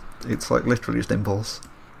Impulse. It's like literally just Impulse.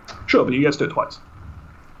 Sure, but you get to do it twice.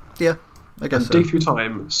 Yeah, I guess so. Dig Through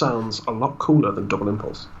Time sounds a lot cooler than Double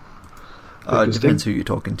Impulse. It depends who you're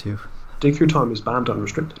talking to. Dig Through Time is banned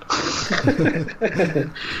unrestricted.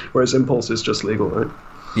 Whereas Impulse is just legal, right?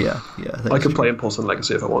 Yeah. I could play Impulse in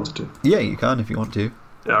Legacy if I wanted to. Yeah, you can if you want to.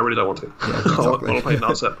 Yeah, I really don't want to. Yeah, exactly. I want to play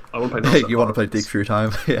Narset. You want to play Dig Through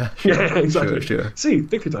Time? Yeah. Sure. Yeah, exactly. Sure. See,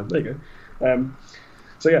 Dig Through Time. There you go.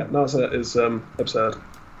 Narset is absurd.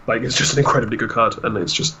 Like, it's just an incredibly good card, and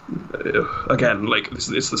it's just again, like, it's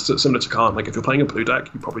similar to Khan. Like, if you're playing a blue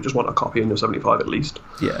deck, you probably just want a copy in your 75 at least.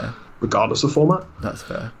 Yeah. Regardless of format. That's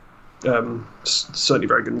fair. Certainly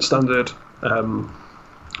very good in Standard.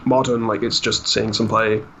 Modern, like, it's just seeing some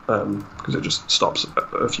play because it just stops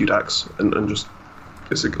a few decks and just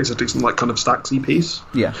it's a decent like kind of stacksy piece.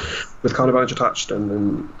 Yeah. With Carnage attached, and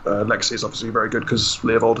then Legacy is obviously very good because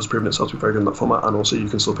Leovold has proven itself to be very good in that format, and also you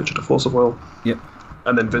can still pitch it to Force of Will. Yep.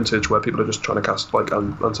 And then Vintage, where people are just trying to cast like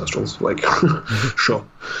Ancestrals, like sure,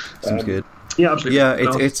 Seems good. Yeah, absolutely. Yeah,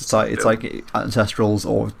 it's like Ancestrals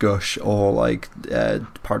or Gush or like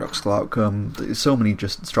Paradoxical Outcome. There's so many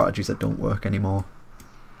just strategies that don't work anymore.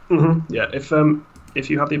 Mm-hmm. Yeah, if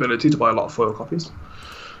you have the ability to buy a lot of foil copies,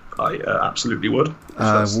 I absolutely would.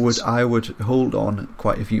 I would hold on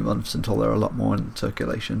quite a few months until there are a lot more in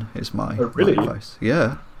circulation. Is my advice.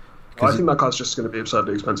 Yeah, I think that card's just going to be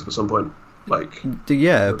absurdly expensive at some point. Like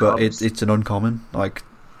yeah, but it's an uncommon like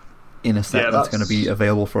in a set that's going to be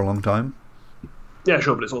available for a long time. Yeah,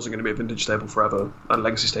 sure, but it's also going to be a Vintage staple forever, and a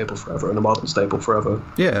Legacy staple forever, and a Modern staple forever.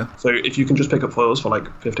 Yeah. So if you can just pick up foils for like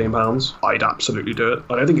 £15, I'd absolutely do it.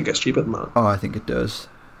 I don't think it gets cheaper than that. Oh, I think it does.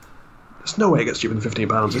 There's no way it gets cheaper than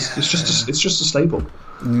 £15. It's just a staple.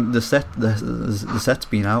 The set's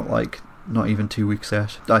been out like not even 2 weeks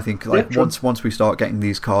yet. I think like once we start getting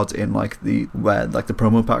these cards in like the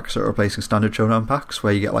promo packs are replacing standard showdown packs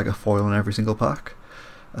where you get like a foil in every single pack.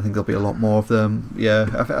 I think there'll be a lot more of them.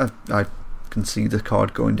 Yeah, I can see the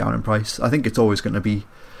card going down in price. I think it's always going to be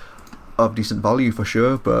of decent value for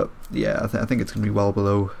sure, but yeah, I think it's going to be well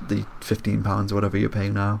below the £15 or whatever you're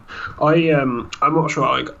paying now. I'm not sure.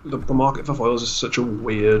 Like the market for foils is such a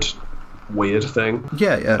weird thing.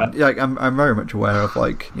 Yeah. Like I'm very much aware of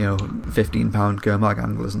like £15 Gurmag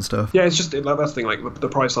anglers and stuff. Yeah, it's just that's the thing. Like the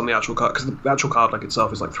price on the actual card, because the actual card like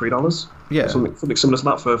itself is like $3. Yeah, something similar to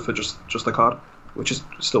that for just the card, which is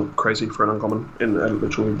still crazy for an uncommon in a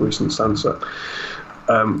literally recent sense. But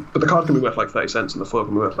the card can be worth like 30 cents, and the foil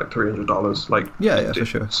can be worth like $300. Like for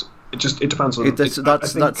sure. It depends on.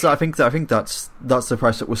 I think that's the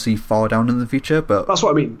price that we'll see far down in the future. But that's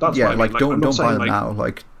what I mean. That's what I mean. Don't buy them now.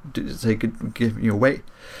 Like wait.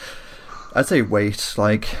 I'd say wait.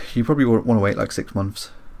 Like you probably want to wait like 6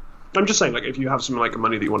 months. I'm just saying, like if you have some like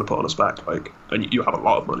money that you want to put on a spec, like, and you have a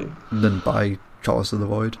lot of money, then buy Chalice of the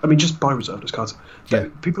Void. I mean, just buy reserved cards. Yeah.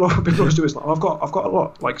 People always do is like, I've got a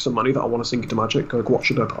lot, like some money that I want to sink into Magic. Like, what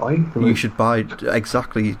should I buy? You should buy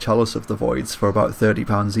exactly Chalice of the Voids for about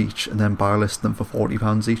 £30 each, and then buy list them for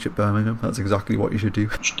 £40 each at Birmingham. That's exactly what you should do.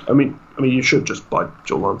 I mean, you should just buy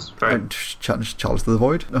Dual Lands, right? And Chalice of the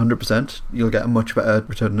Void, 100%. You'll get a much better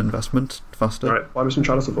return on investment faster. All right, buy me some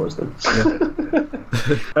Chalice of the Voids then. Yeah.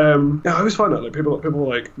 I always find that like people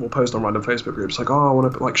like will post on random Facebook groups like, oh, I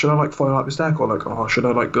want to like, should I like foil out this deck, or like, oh, should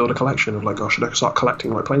I like build a collection of like, oh, should I start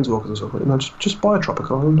collecting like Planeswalkers and stuff? And just buy a Tropic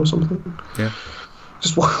Island or something. Yeah.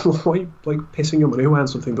 Just why are you like pissing your money away on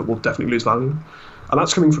something that will definitely lose value? And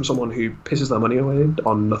that's coming from someone who pisses their money away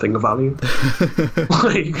on nothing of value.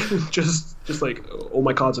 Like just like all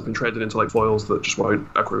my cards have been traded into like foils that just won't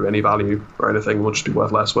accrue any value or anything. Will just be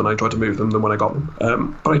worth less when I try to move them than when I got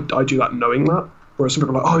them. But I do that knowing that. Whereas some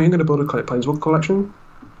people are like, oh, you're going to build a Planeswalker collection?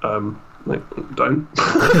 Like, don't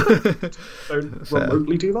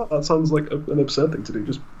remotely do that. That sounds like an absurd thing to do.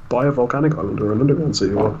 Just buy a Volcanic Island or an Underground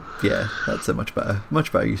Sea. Or that's a much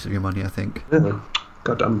better use of your money, I think. Yeah,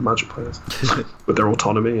 goddamn Magic players with their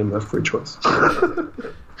autonomy and their free choice.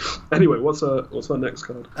 Anyway, what's our next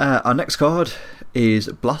card? Our next card is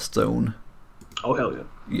Blast Zone. Oh hell yeah!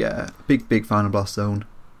 Yeah, big fan of Blast Zone.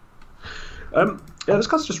 Yeah, this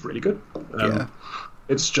card's just really good.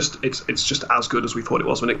 It's just as good as we thought it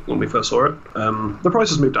was when we first saw it. The price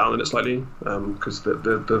has moved down in it slightly because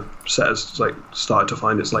the set has like started to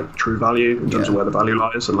find its like true value in terms of where the value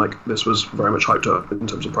lies, and like this was very much hyped up in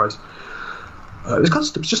terms of price. This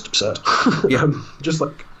card's just absurd. Just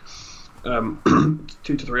like 2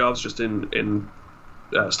 to 3 hours just in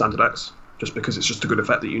standard X, just because it's just a good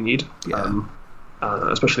effect that you need.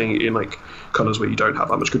 Especially in like colours where you don't have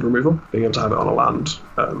that much good removal, being able to have it on a land,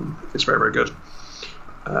 it's very, very good.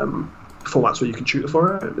 Formats where you can shoot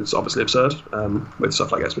for it, it's obviously absurd, with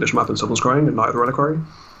stuff like Expedition Map and Someone's Crying and Night of the Reliquary,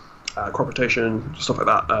 Crop Rotation, stuff like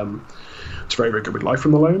that. It's very, very good with Life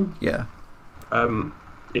from the Loam.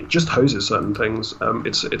 It just hoses certain things.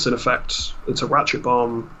 It's an effect, it's a Ratchet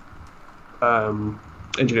Bomb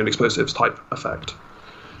Engineered Explosives type effect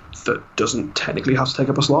that doesn't technically have to take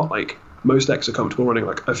up a slot. Like most decks are comfortable running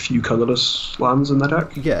like a few colourless lands in their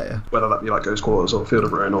deck. Whether that be like Ghost Quarters or Field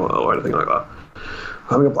of Ruin or anything like that.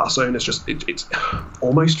 Having a Blast Zone is just it's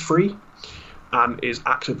almost free and is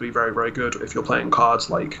actively very, very good if you're playing cards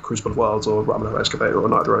like Crucible of Worlds or Ramonov Excavator or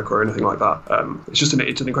Night of the Relic or anything like that. It's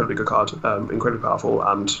an incredibly good card, incredibly powerful,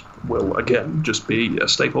 and will again just be a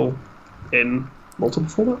staple in multiple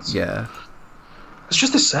formats. It's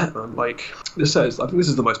just this set, man. Like this set I think this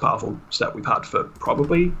is the most powerful set we've had for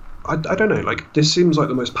probably I don't know. Like, this seems like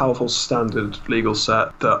the most powerful standard legal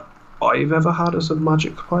set that I've ever had as a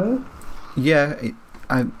Magic player. Yeah,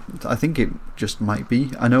 I think it just might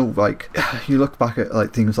be. I know, like, you look back at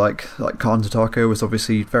like things like Karn Tataka was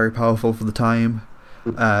obviously very powerful for the time,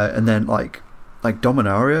 and then like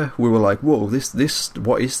Dominaria, we were like, whoa, this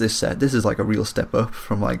what is this set? This is like a real step up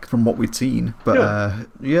from what we'd seen. But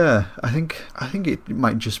yeah, I think it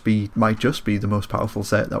might just be the most powerful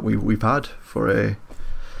set that we've had for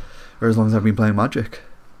as long as I've been playing Magic.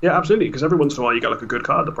 Yeah, absolutely, because every once in a while you get like a good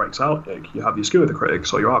card that breaks out. Like, you have your Skewer the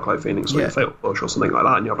Critics or your Arclight Phoenix or your Fatal Push or something like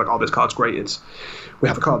that, and you have like, oh, this card's great. We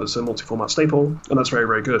have a card that's a multi-format staple, and that's very,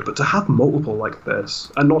 very good. But to have multiple like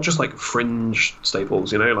this, and not just like fringe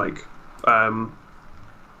staples, like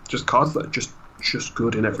just cards that are just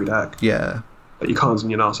good in every deck. Yeah. Like your Khans and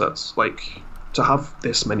your Narsets. Like, to have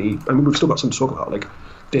this many, I mean, we've still got some to talk about, like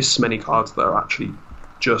this many cards that are actually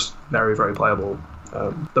just very, very playable.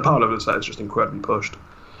 The power level of the set is just incredibly pushed.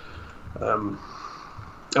 And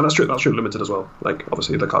that's true limited as well. Like,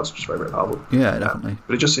 obviously the cards are just very, very powerful. Yeah, definitely.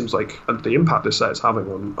 But it just seems like, and the impact this set is having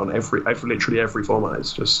on literally every format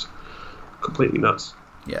is just completely nuts.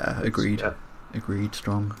 Yeah, agreed. Agreed,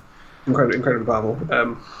 strong. Incredibly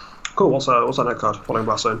powerful. Cool, what's our next card following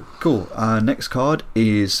Blast Zone? Cool. Next card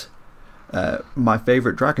is my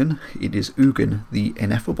favourite dragon. It is Ugin the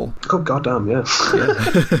Ineffable. Oh, goddamn, yeah.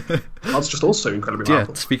 That's just also incredibly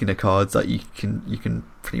powerful. Yeah, speaking of cards that you can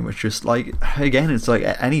pretty much just, like, again, it's like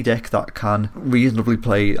any deck that can reasonably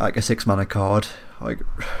play like a 6-mana card, like,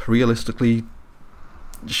 realistically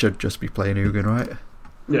should just be playing Ugin, right?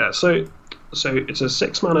 Yeah, so it's a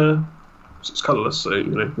 6-mana, it's colourless, so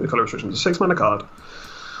the colour restriction is a 6-mana card.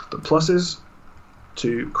 The pluses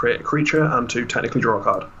to create a creature and to technically draw a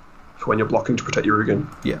card for when you're blocking to protect your Ugin.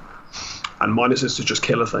 Yeah. And minuses to just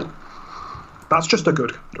kill a thing. That's just a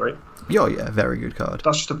good card, right? Oh yeah, very good card.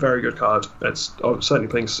 That's just a very good card. It's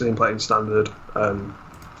certainly seeing playing standard.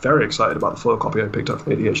 Very excited about the foil copy I picked up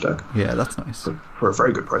from ADH deck. Yeah, that's nice. For a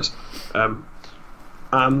very good price. And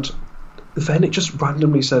then it just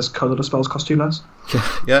randomly says colourless spells cost 2 less.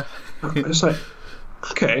 Yeah. I just like,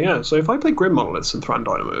 okay, yeah, so if I play Grim Monoliths and Thran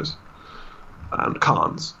Dynamos and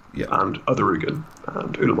Khans and other Ugin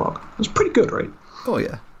and Ulamog, it's pretty good, right? Oh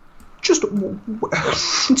yeah. Just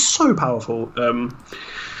it's so powerful.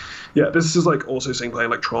 Yeah, this is like also seeing playing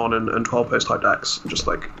like Tron and 12 post type decks, just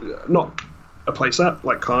like not a playset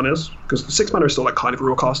like Karn is, because the 6 mana is still like kind of a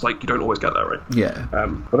real cost, like you don't always get there, right? Yeah.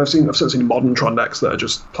 But I've certainly seen modern Tron decks that are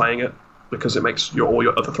just playing it because it makes all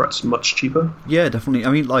your other threats much cheaper. Yeah, definitely.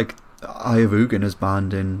 I mean, like, Eye of Ugin is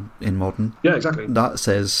banned in Modern. Yeah, exactly. That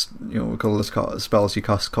says, colourless spells you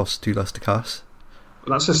cast cost 2 less to cast.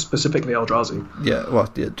 That's just specifically Eldrazi. Yeah, well,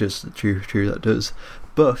 yeah, just true that does.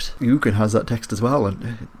 But Ugin has that text as well,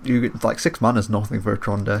 and Ugin, like, 6 mana is nothing for a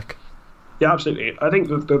Tron deck. Yeah, absolutely. I think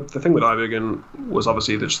the thing with Eye of Ugin was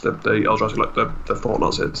obviously just the Eldrazi, like the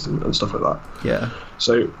Thought-Knot hits and stuff like that. Yeah.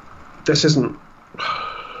 So this isn't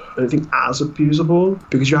anything as abusable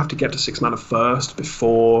because you have to get to 6 mana first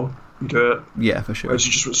before you do it. Yeah, for sure. Whereas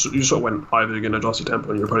you sort of went Eye of Ugin, Eldrazi Temple,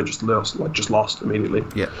 and your opponent just lost immediately.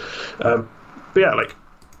 Yeah. But yeah, like,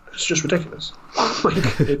 it's just ridiculous.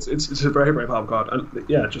 Like, it's a very, very powerful card, and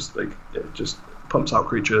yeah, just like it just pumps out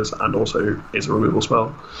creatures and also is a removal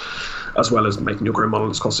spell, as well as making your Grim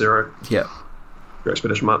Monoliths cost 0. Yeah. Your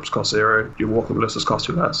Expedition maps cost 0. Your Walking Ballistas cost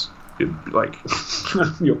 2 less.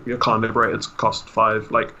 Your Khan Liberators cost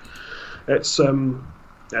 5. Like, it's it's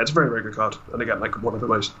a very, very good card, and again, like, one of the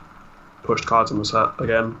most pushed cards in the set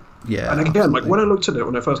again. Yeah. And again, like, when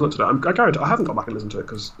I first looked at it, I guarantee I haven't gone back and listened to it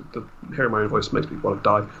because hearing my own voice makes me want to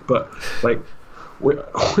die. But like, we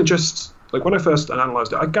just like when I first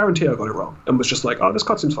analysed it, I guarantee I got it wrong and was just like, oh, this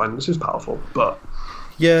card seems fine, this is powerful, but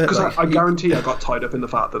yeah, because I guarantee I got tied up in the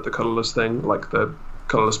fact that the colourless thing, like the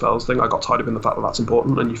colourless spells thing, I got tied up in the fact that that's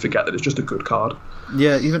important, and you forget that it's just a good card.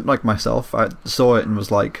 Yeah, even like myself, I saw it and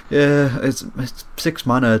was like, yeah, it's 6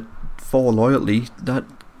 mana, 4 loyalty. That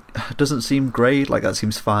doesn't seem great. Like, that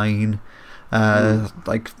seems fine.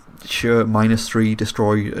 Like, sure, -3,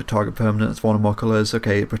 destroy a target permanent. It's 1 or more colours.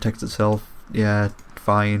 Okay, it protects itself. Yeah,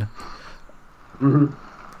 fine.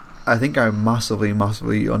 I think I massively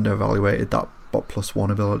underevaluated that bot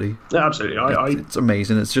 +1 ability. Yeah, absolutely. It's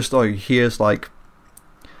amazing. It's just like,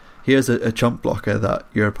 here's a chump blocker that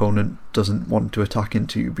your opponent doesn't want to attack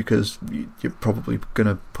into because you're probably going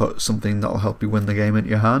to put something that'll help you win the game into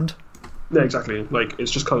your hand. Yeah, exactly. Like, it's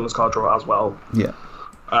just colourless card draw as well. Yeah.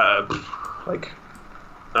 Yeah,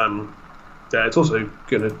 it's also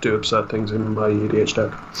going to do absurd things in my EDH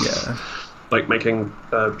deck. Yeah. Like making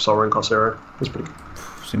Sol Ring cost 0 is pretty good.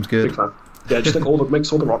 Seems good. Big fan. Yeah, just like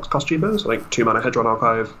makes all the rocks cost cheaper. So like 2 mana Hedron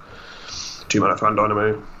Archive, 2-mana Thran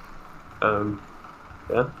Dynamo.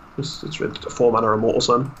 Yeah, it's a 4-mana Immortal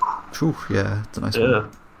Sun. Ooh, yeah, it's a nice Yeah.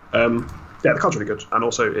 one. Yeah, the card's really good, and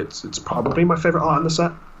also it's probably my favourite art in the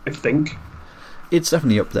set, I think. It's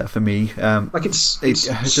definitely up there for me. It's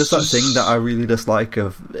just that thing that I really dislike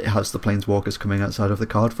of it has the Planeswalkers coming outside of the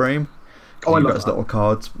card frame. Oh, I You've love got his that. little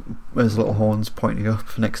cards, his little horns pointing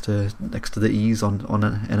up next to the E's on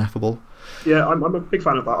an Ineffable. Yeah, I'm a big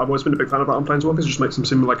fan of that. I've always been a big fan of that on Planeswalkers. It just makes them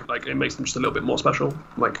seem like it makes them just a little bit more special.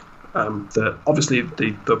 Like obviously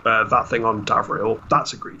the that thing on Davriel,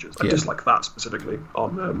 that's egregious. I dislike that specifically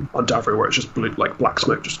on Davriel, where it's just blue, like black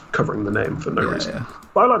smoke just covering the name for no reason. Yeah.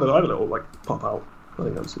 But I like the little like pop out. I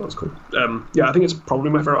think that's cool. Yeah, I think it's probably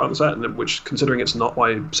my favourite art in the set, and which, considering it's not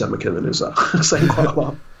why Seth McKinnon is saying quite a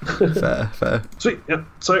lot. Fair. Sweet, yeah.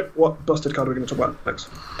 So, what busted card are we going to talk about next?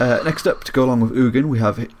 Next up, to go along with Ugin, we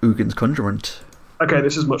have Ugin's Conjurant. Okay,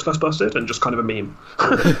 this is much less busted and just kind of a meme.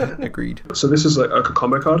 Agreed. So this is a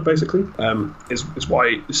combo card, basically. Is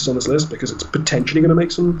why this is on this list, because it's potentially going to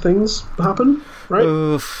make some things happen,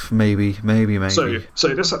 right? Maybe. So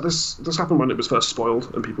this happened when it was first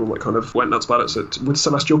spoiled, and people like kind of went nuts about it. So with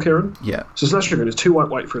Celestial Kirin. Yeah. So Celestial Kirin is 2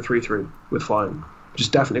 white for a 3/3 with flying, which is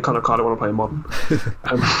definitely the kind of card I want to play in Modern,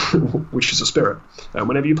 which is a spirit.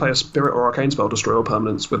 Whenever you play a spirit or arcane spell, destroy all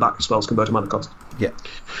permanents with that spell's converted mana cost. Yeah.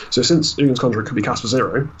 So since Ugin's Conjurer could be cast for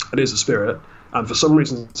 0, it is a spirit, and for some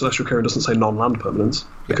reason Celestial Kirin doesn't say non-land permanents,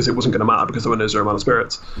 because it wasn't going to matter because there were no 0 mana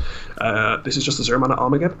spirits. This is just a 0 mana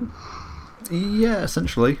Armageddon. Yeah,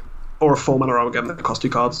 essentially. Or a 4 mana Armageddon that costs 2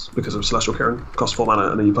 cards because of Celestial Kirin, costs 4 mana,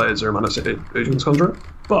 and then you play a 0 mana Ugin's Conjurer.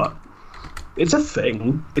 But it's a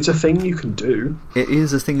thing. It's a thing you can do. It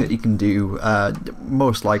is a thing that you can do.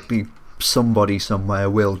 Most likely, somebody somewhere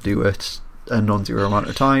will do it a non-zero amount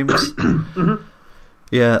of times. Mm-hmm.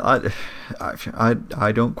 Yeah,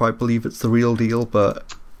 I don't quite believe it's the real deal,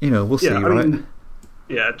 but we'll see, right?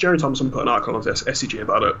 Yeah, Jerry Thompson put an article on SCG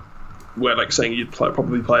about it, where saying you'd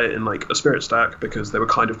probably play it in a spirit stack because they were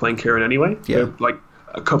kind of playing Kirin anyway. Yeah. So,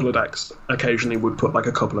 a couple of decks occasionally would put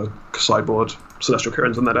a couple of sideboard Celestial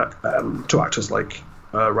Kirins in their deck to act as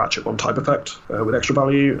a Ratchet Bomb type effect with extra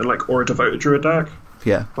value, and or a Devoted Druid deck.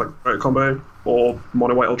 Yeah. Devoted Combo, or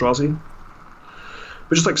Mono White Eldrazi.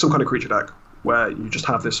 But just some kind of creature deck where you just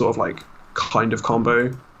have this sort of kind of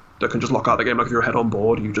combo that can just lock out the game. If you're ahead on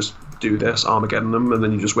board, you just do this, Armageddon them, and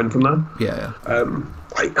then you just win from there. Yeah.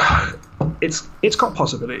 It's got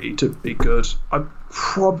possibility to be good. I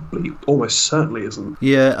probably almost certainly isn't.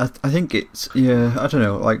 Yeah, I think it's I don't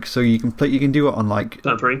know. So you can do it on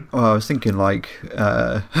turn 3. Oh, I was thinking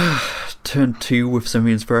turn 2 with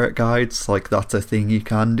Simian Spirit Guides. That's a thing you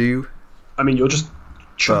can do. I mean, you're just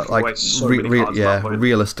chucking away so many cards.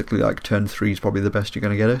 Realistically, turn 3 is probably the best you're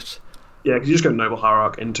going to get it. Yeah, because you just go Noble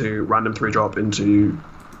Hierarch into random 3-drop into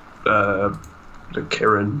the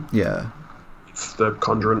Kirin. Yeah. The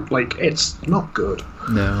Conjurant. It's not good.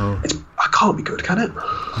 No. It can't be good, can it?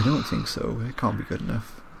 I don't think so. It can't be good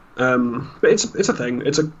enough. But it's a thing.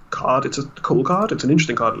 It's a card. It's a cool card. It's an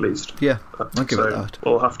interesting card, at least. Yeah, I'll give it that.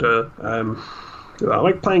 We'll have to do that. I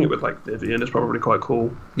like playing it with Vivian. Is probably quite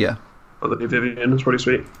cool. Yeah. The new Vivian is pretty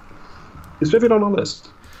sweet. Is Vivian on our list?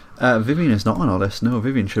 Vivian is not on our list. No,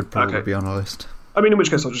 Vivian should probably be on our list. I mean, in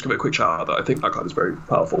which case, I'll just give it a quick shout out that I think that card is very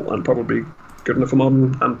powerful and probably good enough for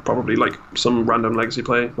Modern, and probably some random legacy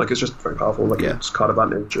play. It's just very powerful. It's card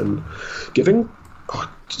advantage, and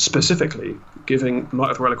specifically giving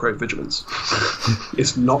Knight of the Reliquary Vigilance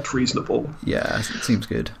is not reasonable. Yeah, it seems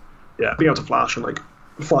good. Yeah, being able to flash and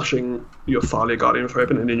flashing your Thalia Guardian of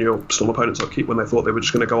Hope and in your Storm opponent's upkeep when they thought they were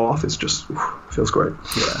just going to go off, it's just feels great.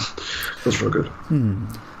 Yeah, feels real good.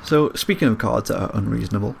 So speaking of cards that are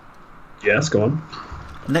unreasonable, yes, go on.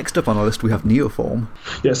 Next up on our list we have Neoform.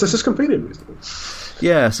 Yes, this is completely unreasonable.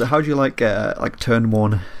 Yeah, so how do you like turn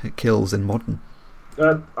 1 kills in Modern?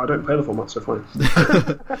 I don't play the format, so fine.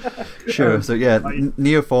 Sure. So yeah,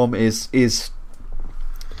 Neoform is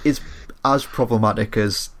as problematic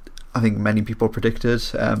as I think many people predicted.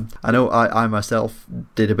 I know I myself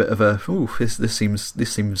did a bit of a this seems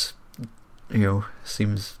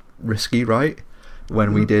seems risky, right?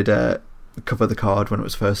 When we did cover the card when it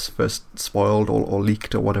was first spoiled or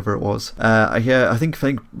leaked or whatever it was. I think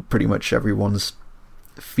pretty much everyone's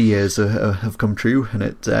fears have come true, and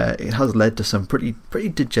it has led to some pretty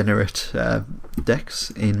degenerate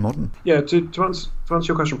decks in Modern. Yeah, to answer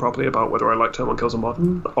your question properly about whether I like turn 1 kills in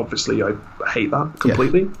Modern, obviously I hate that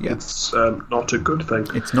completely. Yeah. It's not a good thing.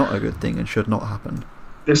 It's not a good thing and should not happen.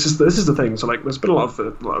 This is the thing. So there's been a lot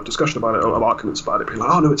of discussion about it, a lot of arguments about it. Being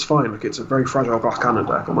oh no, it's fine. It's a very fragile glass cannon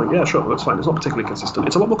deck. I'm like, yeah, sure, that's fine. It's not particularly consistent.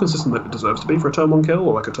 It's a lot more consistent than it deserves to be for a turn 1 kill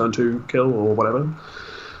or a turn 2 kill or whatever.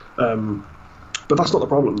 But that's not the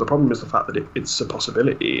problem. The problem is the fact that it's a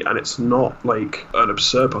possibility, and it's not like an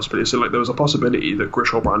absurd possibility. So like there was a possibility that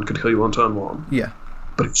Grishelbrand could kill you on turn 1. Yeah.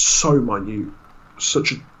 But it's so minute,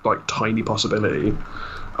 such a like tiny possibility.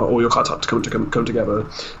 All your cards have to come together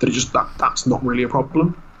that it just that's not really a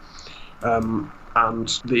problem. And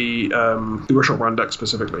the Grishelbrand deck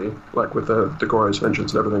specifically, like with the Goro's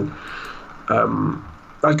Vengeance and everything.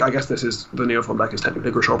 I guess this is the Neoform deck is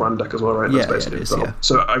technically a Grishelbrand deck as well, right? Yeah, That's it is, well. yeah.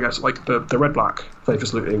 So I guess like the red-black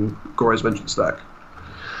Faithless Looting Goro's Vengeance deck,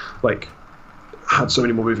 like had so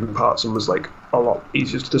many more moving parts and was like a lot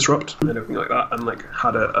easier to disrupt and everything like that, and like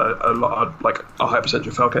had a lot of like a high percentage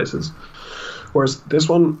of fail cases. Whereas this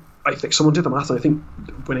one, I think someone did the math, and I think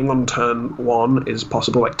winning on turn 1 is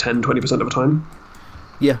possible like 10-20% of the time.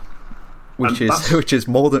 Yeah. Which is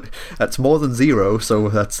more than 0, so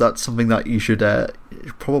that's something that you should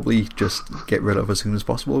probably just get rid of as soon as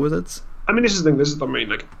possible, Wizards. I mean, this is the thing. I mean,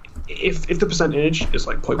 like, if the percentage is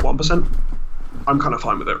like 0.1%, I'm kind of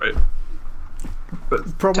fine with it, right?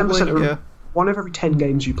 But Probably, 10%, yeah. One of every 10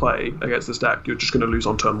 games you play against this deck, you're just going to lose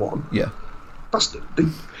on turn 1. Yeah.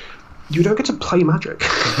 You don't get to play Magic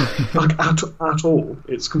like at all.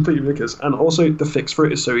 It's completely ridiculous. And also, the fix for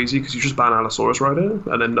it is so easy because you just ban Allosaurus Rider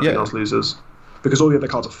and then nothing else loses. Because all the other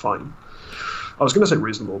cards are fine. I was going to say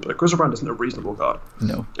reasonable, but Grishelbrand isn't a reasonable card.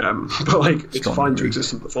 No. But like, it's fine to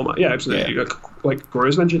exist in the format. Yeah, absolutely. Yeah. Like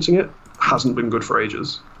Goro's Vengeancing it hasn't been good for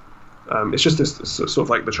ages. It's just this sort of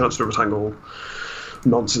like the Chancellor of Tangle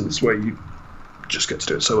nonsense where you just get to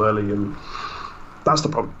do it so early, and that's the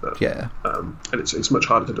problem. Yeah. And it's much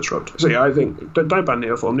harder to disrupt. So yeah, I think don't ban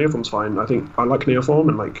Neoform. Neoform's fine. I think I like Neoform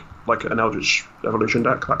and like an Eldritch Evolution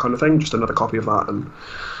deck, that kind of thing. Just another copy of that and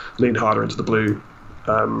lean harder into the blue.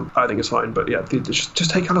 I think it's fine, but yeah, just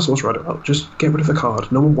take Allosaurus Rider out. Just get rid of the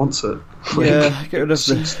card. No one wants it. Yeah, get rid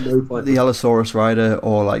of the Allosaurus Rider,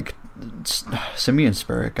 or like Simian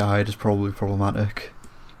Spirit Guide is probably problematic.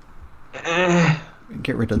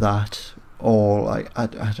 Get rid of that, or like I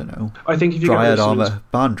don't know. I think if you Dryad Armor,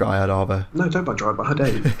 ban Dryad Armor. No, don't ban Dryad Armor. How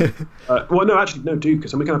dare you? Well, no, actually, no, do,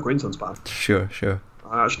 because then we can have Greensun's ban. Sure.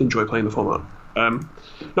 I actually enjoy playing the format.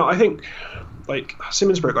 No, I think like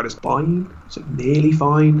Simian Spirit Guide is fine. It's like nearly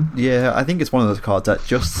fine. Yeah, I think it's one of those cards that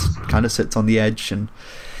just kind of sits on the edge, and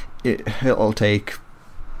it'll take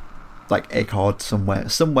like a card somewhere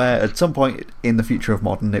at some point in the future of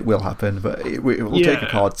Modern. It will happen, but it will take a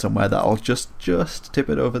card somewhere that'll just tip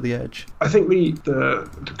it over the edge. I think the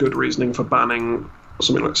good reasoning for banning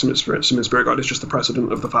something like Simian Spirit Guide is just the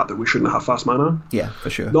precedent of the fact that we shouldn't have fast mana. Yeah, for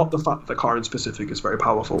sure. Not the fact that the card in specific is very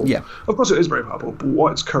powerful. Yeah. Of course it is very powerful, but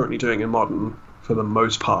what it's currently doing in Modern, for the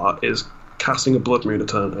most part, is casting a Blood Moon a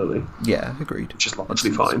turn early. Yeah, agreed. Which is largely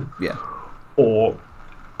fine. Yeah. Or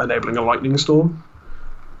enabling a Lightning Storm,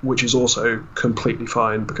 which is also completely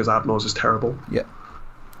fine because Admirals is terrible. Yeah.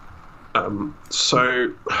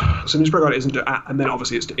 So Simian Spirit Guide isn't and then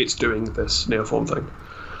obviously it's doing this Neoform thing.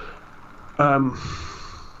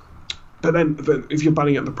 But if you're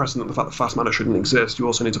banning it on the precedent of the fact that fast mana shouldn't exist, you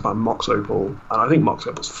also need to ban Mox Opal, and I think Mox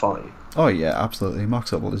Opal's fine. Oh yeah, absolutely.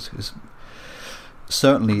 Mox Opal is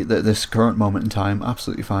certainly this current moment in time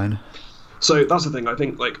absolutely fine. So that's the thing. I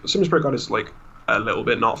think like Simian Spirit Guide is like a little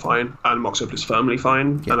bit not fine, and Mox Opal is firmly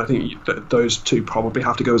fine. Yeah. And I think those two probably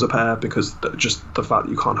have to go as a pair because just the fact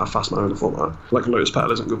that you can't have fast mana in the format, like Lotus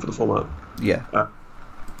Petal, isn't good for the format. Yeah.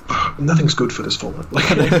 Nothing's good for this format.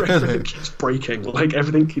 Like everything keeps breaking. Like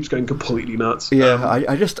everything keeps going completely nuts. Yeah,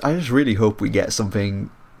 I just really hope we get something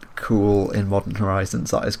cool in Modern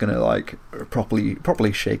Horizons that is going to like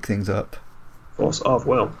properly shake things up. Force of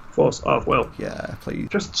Will. Yeah, please.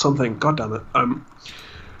 Just something. God damn it.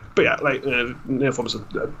 But yeah, like Neoforms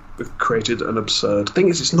have created an absurd thing.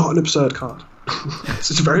 It's not an absurd card.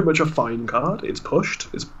 It's very much a fine card. It's pushed.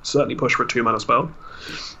 It's certainly pushed for a 2-mana spell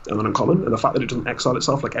and an uncommon. And the fact that it doesn't exile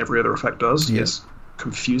itself like every other effect does is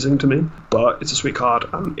confusing to me. But it's a sweet card,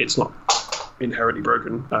 and it's not inherently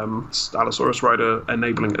broken. It's Allosaurus Rider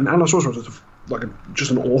enabling, and Allosaurus Rider is like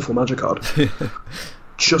just an awful magic card.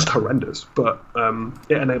 Just horrendous, but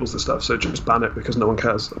it enables this stuff, so just ban it because no one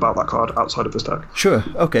cares about that card outside of this deck. Sure,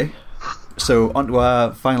 okay. So on to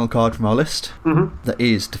our final card from our list. Mm-hmm. That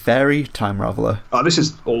is Teferi, Time Raveler. This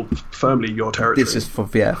is all firmly your territory. This is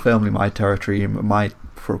firmly my territory,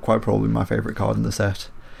 quite probably my favourite card in the set.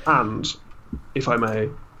 And, if I may,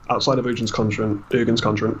 outside of Ugin's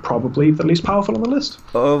Conjurant, probably the least powerful on the list.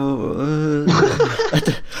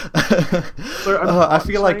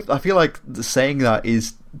 I feel like saying that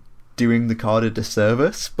is doing the card a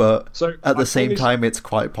disservice, but at the same time, it's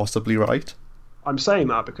quite possibly right. I'm saying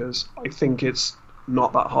that because I think it's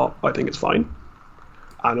not that hot. I think it's fine,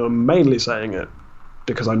 and I'm mainly saying it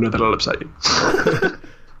because I know that I'll upset you.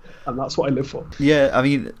 And that's what I live for. Yeah, I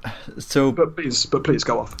mean, so but please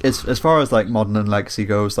go off. As far as like Modern and Legacy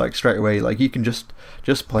goes, like straight away, like you can just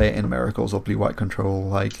play it in Miracles or Blue White Control.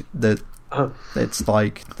 Like it's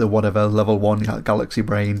like the whatever level 1 Galaxy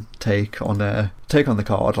Brain take on the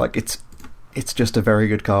card. Like it's just a very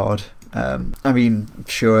good card. I mean,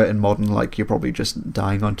 sure, in Modern, like you're probably just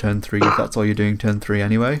dying on turn 3 if that's all you're doing turn 3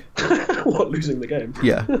 anyway. What, losing the game?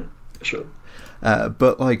 Yeah. Sure.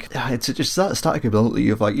 But like it's just that static ability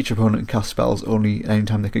of like each opponent can cast spells only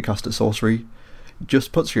anytime they can cast a sorcery.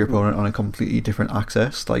 Just puts your opponent on a completely different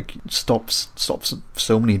axis. Like stops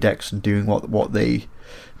so many decks from doing what they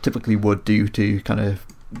typically would do to kind of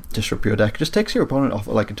disrupt your deck. Just takes your opponent off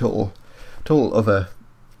like a total other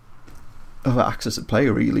axis of play,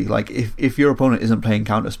 really. Like if your opponent isn't playing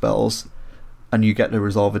counter spells and you get to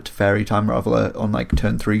resolve it to Fairy Time Raveler on like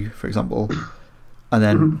turn 3, for example, and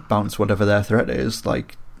then bounce whatever their threat is,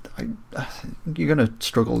 like you're going to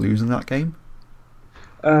struggle losing that game.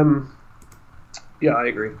 Yeah, I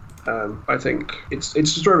agree. I think it's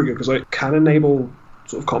just very good because I can enable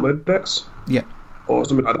sort of combo decks. Yeah. Or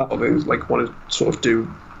something like that, or they like want to sort of do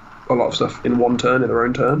a lot of stuff in one turn, in their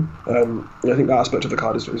own turn. And I think that aspect of the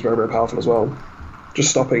card is very, very powerful as well.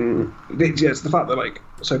 Just stopping... Yeah, it's the fact that, like...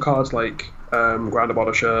 So cards like Grand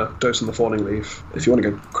Abolisher, Dose on the Falling Leaf, if you want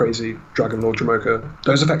to go crazy, Dragon Lord Jamoka,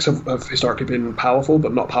 those effects have historically been powerful,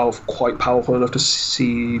 but not quite powerful enough to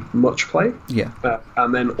see much play. Yeah.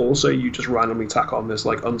 And then also you just randomly tack on this,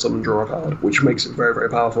 like, Unsummon Draw card, which makes it very, very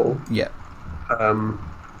powerful. Yeah.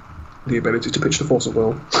 The ability to pitch the Force of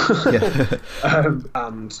Will. Yeah.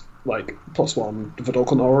 And, like, +1, the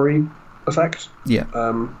Vidalcan Orrery effect. Yeah.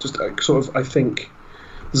 Just sort of, I think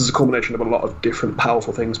this is a combination of a lot of different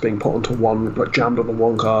powerful things being put onto one, like jammed on the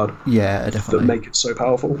one card. Yeah, definitely. That make it so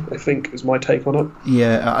powerful, I think, is my take on it.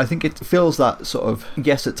 Yeah, I think it feels that sort of,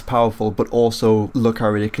 yes, it's powerful, but also look how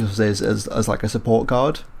ridiculous it is as like a support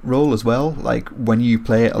card role as well. Like, when you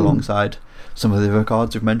play it alongside some of the other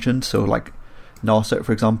cards we've mentioned, so like Narset,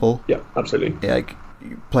 for example. Yeah, absolutely. Yeah, like,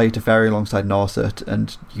 you play Teferi alongside Narset,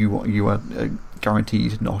 and you are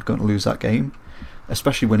guaranteed not going to lose that game,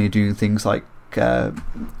 especially when you're doing things like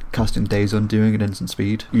casting Days Undoing at instant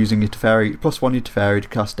speed, using your Teferi, +1 your Teferi to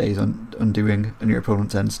cast Days Undoing on your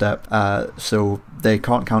opponent's end step, so they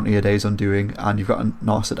can't counter your Days Undoing, and you've got a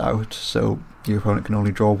Narset out, so your opponent can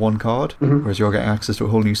only draw one card, whereas you're getting access to a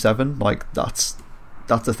whole new 7. Like, that's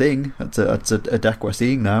a thing. That's a deck we're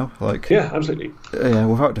seeing now. Like, yeah, absolutely. Yeah,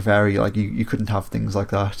 without Teferi, like you couldn't have things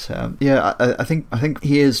like that. Yeah, I think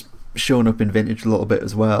he is shown up in Vintage a little bit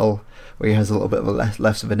as well, where he has a little bit of a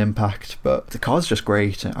less of an impact, but the card's just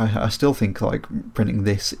great. I still think like printing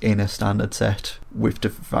this in a standard set with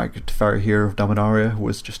Teferi Hero of Dominaria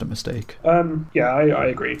was just a mistake. Yeah, I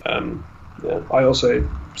agree. Yeah, I also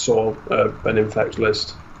saw an Infect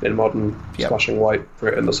list in Modern splashing white for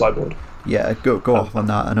it in the sideboard. Yeah, go off on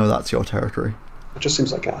that. I know that's your territory. It just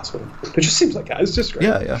seems like gas, man. It just seems like gas. It's just great.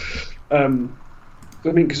 Yeah.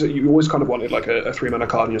 I mean, because you always kind of wanted like a 3-mana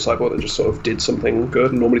card in your sideboard that just sort of did something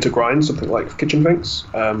good, and normally to grind, something like Kitchen Finks,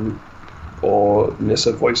 or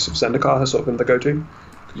Nissa Voice of Zendikar has sort of been the go-to.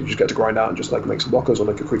 You just get to grind out and just like make some blockers or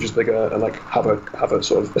make your creatures bigger and like have a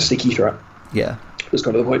sort of a sneaky threat. Yeah. That's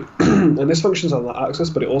kind of the point. And this functions on that axis,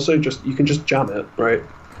 but it also you can just jam it, right?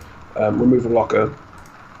 Remove a blocker,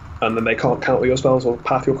 and then they can't counter your spells or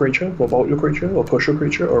path your creature, or vault your creature, or push your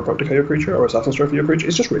creature, or abrupt decay your creature, or assassin stroke your creature.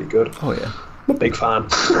 It's just really good. Oh yeah. I'm a big fan.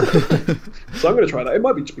 So I'm going to try that. It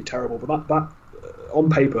might be terrible, but that on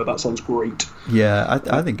paper, that sounds great. Yeah,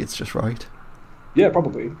 I think it's just right. Yeah,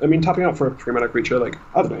 probably. I mean, tapping out for a 3-mana creature, like,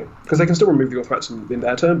 I don't know, because they can still remove your threats in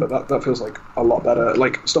their turn, but that feels like a lot better.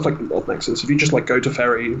 Like, stuff like Old Nexus, if you just, like, go to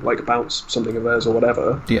Fairy, like, bounce something of theirs or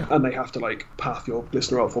whatever, and they have to, like, path your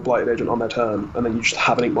Listener Elf or Blighted Agent on their turn, and then you just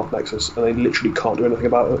have an Inkmoth Nexus, and they literally can't do anything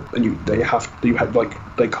about it, and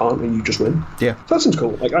they can't, and you just win. Yeah. So that seems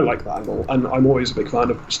cool. Like, I like that angle, and I'm always a big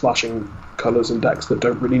fan of splashing colours and decks that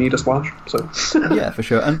don't really need a splash, so... Yeah, for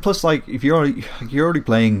sure. And plus, like, if you're already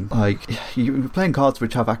playing, like, you're playing cards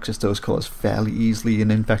which have access to those colours fairly easily in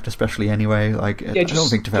Infect, especially anyway. Like, I don't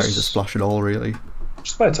think Teferi's a splash at all, really.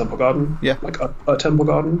 Just play a Temple Garden. Yeah. Like a Temple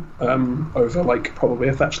Garden over, like, probably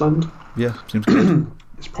a fetch land. Yeah, seems good.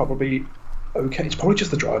 It's probably okay. It's probably just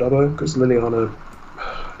the Dryad because Liliana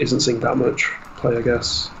isn't seeing that much play, I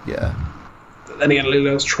guess. Yeah. Then again,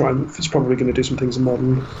 Liliana's Triumph is probably going to do some things in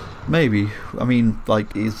Modern. Maybe. I mean,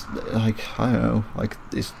 like, I don't know. Like,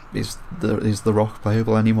 is the Rock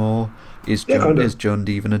playable anymore? Is Jund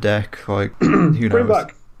even a deck? Like, who knows?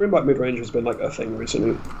 Bring back mid range has been like a thing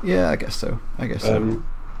recently. Yeah, I guess so.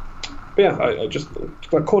 But yeah, I just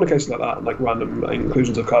like corner cases like that, and like random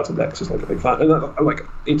inclusions of cards and decks is like a big fan, and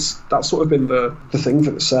that's sort of been the thing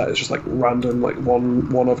for the set. It's just like random like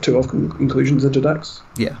one of two of inclusions into decks.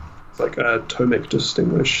 Yeah. It's like Tomic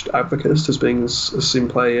Distinguished Advocate has seen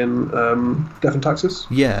play in Death and Taxes.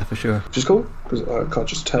 Yeah, for sure. Which is cool because card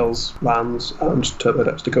just tells lands and turbo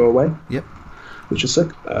decks to go away. Yep. Which is sick.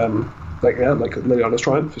 Like Liliana's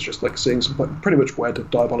Triumph is just like seeing some pretty much where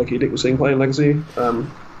Diabolic Edict was seeing play in Legacy.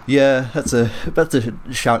 Yeah, that's a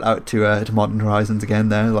shout out to Modern Horizons again.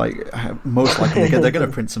 There, like most likely they're going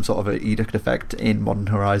to print some sort of an edict effect in Modern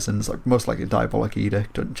Horizons, like most likely Diabolic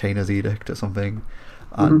Edict or Chainer's Edict or something,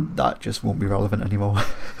 and that just won't be relevant anymore.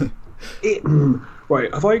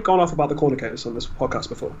 Right, have I gone off about the corner case on this podcast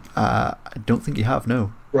before? I don't think you have.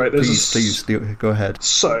 No. Right, please go ahead.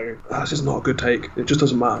 So this is not a good take. It just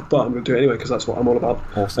doesn't matter, but I'm going to do it anyway because that's what I'm all about.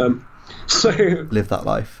 Awesome. So live that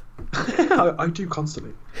life. I do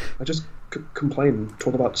constantly. I just complain and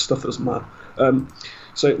talk about stuff that doesn't matter.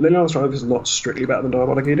 So Liliana's Triumph is not strictly better than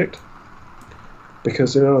Diabolic Edict,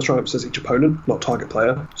 because Liliana's Triumph says each opponent, not target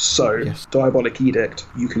player. So yes. Diabolic Edict,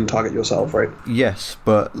 you can target yourself, right? Yes,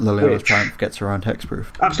 but Liliana's Triumph gets around hexproof.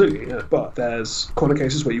 Absolutely, yeah. But there's corner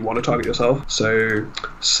cases where you want to target yourself. So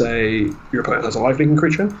say your opponent has a life-linking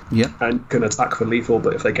creature, and can attack for lethal,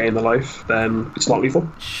 but if they gain the life, then it's not lethal.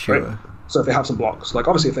 Sure. Right? So if they have some blocks, like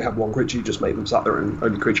obviously if they have one creature, you just make them sat their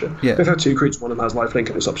only creature. Yeah. If they have two creatures, one of them has lifelink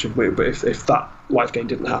and it's up to you. But if that life gain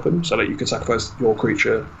didn't happen, so that you can sacrifice your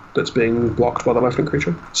creature that's being blocked by the lifelink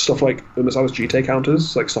creature. Stuff like the Misawa's GT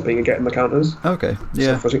counters, like stopping and getting the counters. Okay,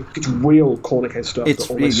 yeah. It's real corner case stuff. It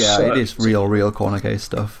is real corner case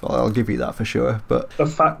stuff. I'll give you that for sure. But the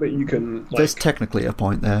fact that you can... there's technically a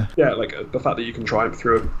point there. Yeah, like the fact that you can triumph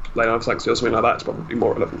through a lane of Legacy or something like that is probably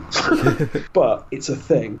more relevant. But it's a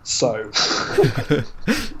thing, so...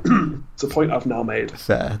 It's a point I've now made.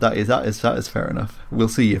 Fair. That is fair enough. We'll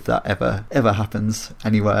see if that ever happens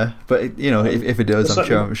anywhere. But if it does,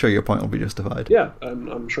 I'm sure your point will be justified. Yeah, and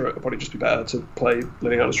I'm sure it'll probably just be better to play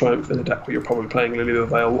Liliana's Triumph in a deck where you're probably playing Lily of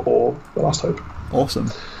the Veil or The Last Hope.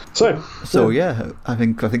 Awesome. So yeah, I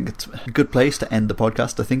think it's a good place to end the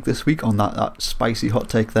podcast. I think this week on that spicy hot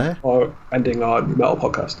take there. Or ending our new metal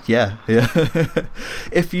podcast. Yeah.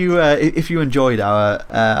 If you enjoyed our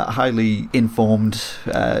highly informed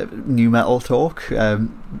new metal talk,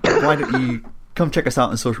 why don't you come check us out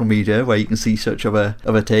on social media, where you can see such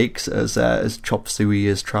other takes as Chop Suey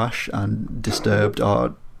is trash and Disturbed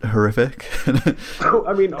are horrific.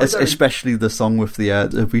 I mean, especially the song with the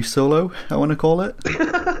V solo, I want to call it.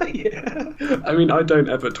 Yeah, I mean, I don't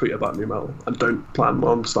ever tweet about new metal and don't plan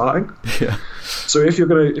on starting. Yeah. So if you're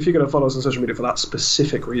gonna follow us on social media for that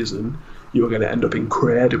specific reason, you are going to end up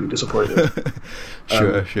incredibly disappointed.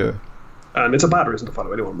 Sure. And it's a bad reason to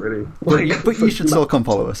follow anyone, really. But you should still come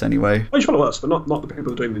follow us anyway. Well, you should follow us, but not the people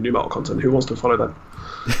who are doing the new metal content. Who wants to follow them?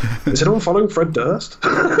 Is anyone following Fred Durst?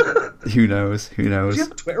 Who knows? Does he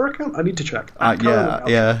have a Twitter account? I need to check.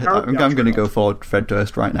 Yeah. I'm going to go follow Fred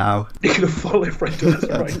Durst right now. You're going to follow Fred Durst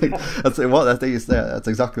right now? That's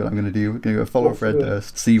exactly what I'm going to do. We're going to go follow Fred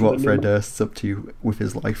Durst, see what Fred Durst's up to with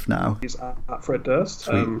his life now. He's at Fred Durst.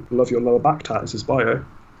 Love your lower back tat is his bio.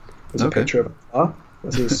 There's a picture of a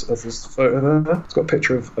That's his photo there. It's got a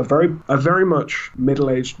picture of a very much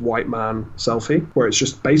middle-aged white man selfie, where it's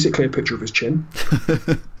just basically a picture of his chin.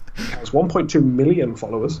 He has 1.2 million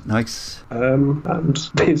followers. Nice. And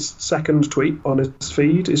his second tweet on his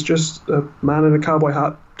feed is just a man in a cowboy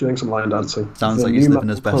hat doing some line dancing. Sounds like he's living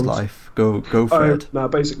his best life. Go Fred. No,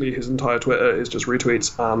 basically his entire Twitter is just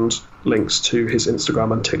retweets and links to his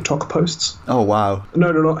Instagram and TikTok posts. Oh wow.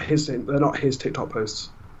 No, not his. They're not his TikTok posts.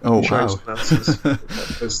 Oh wow.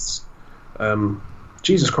 Posts.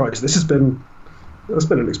 Jesus Christ, that's been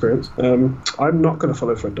an experience. I'm not going to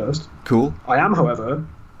follow Fred Durst. Cool. I am, however,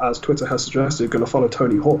 as Twitter has suggested, going to follow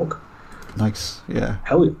Tony Hawk. Nice. Yeah.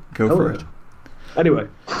 Hell yeah. Go for it. Anyway,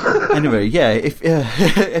 yeah.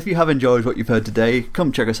 If you have enjoyed what you've heard today,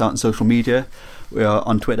 come check us out on social media. We are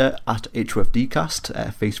on Twitter at HOFDcast,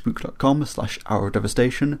 Facebook.com/Hour of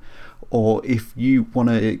Devastation, or if you want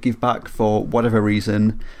to give back for whatever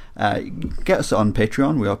reason, get us on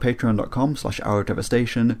Patreon. We are patreon.com/Hour of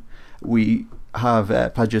Devastation. We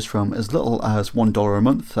have pledges from as little as $1 a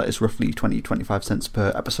month. That is roughly 20-25 cents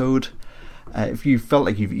per episode. If you felt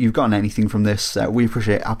like you've gotten anything from this, we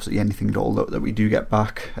appreciate absolutely anything at all that we do get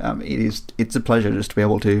back. It's a pleasure just to be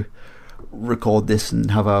able to record this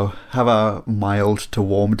and have our mild to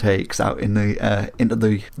warm takes out in into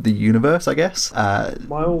the universe, I guess.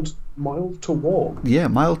 Mild to warm. Yeah,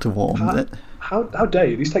 mild to warm. How dare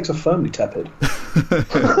you? These takes are firmly tepid.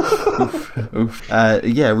 Oof.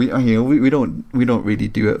 Yeah, we don't really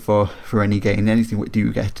do it for any gain. Anything we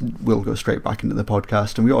do get will go straight back into the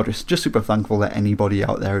podcast, and we are just super thankful that anybody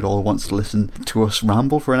out there at all wants to listen to us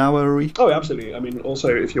ramble for an hour a week. Oh, absolutely. I mean,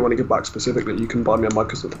 also, if you want to give back specifically, you can buy me a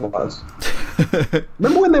Microsoft Wires.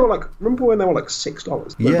 Remember when they were like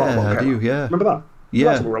 $6? Yeah, I do. Yeah, remember that? Yeah,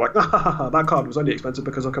 that's when we were like, that card was only expensive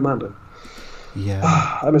because of Commander. Yeah,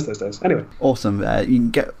 I miss those days. Anyway, awesome. You can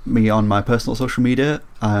get me on my personal social media.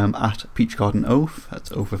 At Peach Garden Oath. That's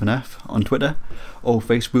Oath with an F on Twitter or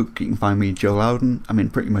Facebook. You can find me, Joe Loudon. I'm in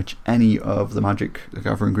pretty much any of the Magic the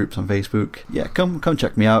Gathering groups on Facebook. Yeah, come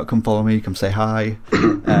check me out. Come follow me. Come say hi.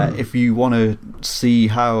 If you want to see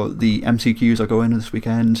how the MCQs are going this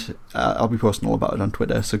weekend, I'll be posting all about it on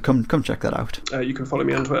Twitter. So come check that out. You can follow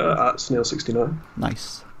me on Twitter at Snail69.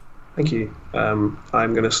 Nice. Thank you. I'm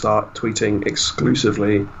going to start tweeting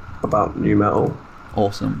exclusively about new metal.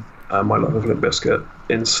 Awesome. My love of Limp Bizkit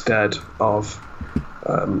instead of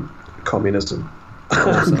communism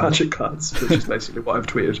and Magic cards, which is basically what I've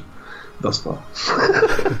tweeted thus far.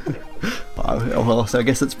 Well, so I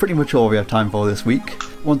guess that's pretty much all we have time for this week.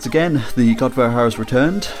 Once again, the Godfather has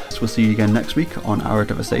returned. So we'll see you again next week on Our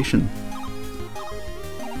Devastation.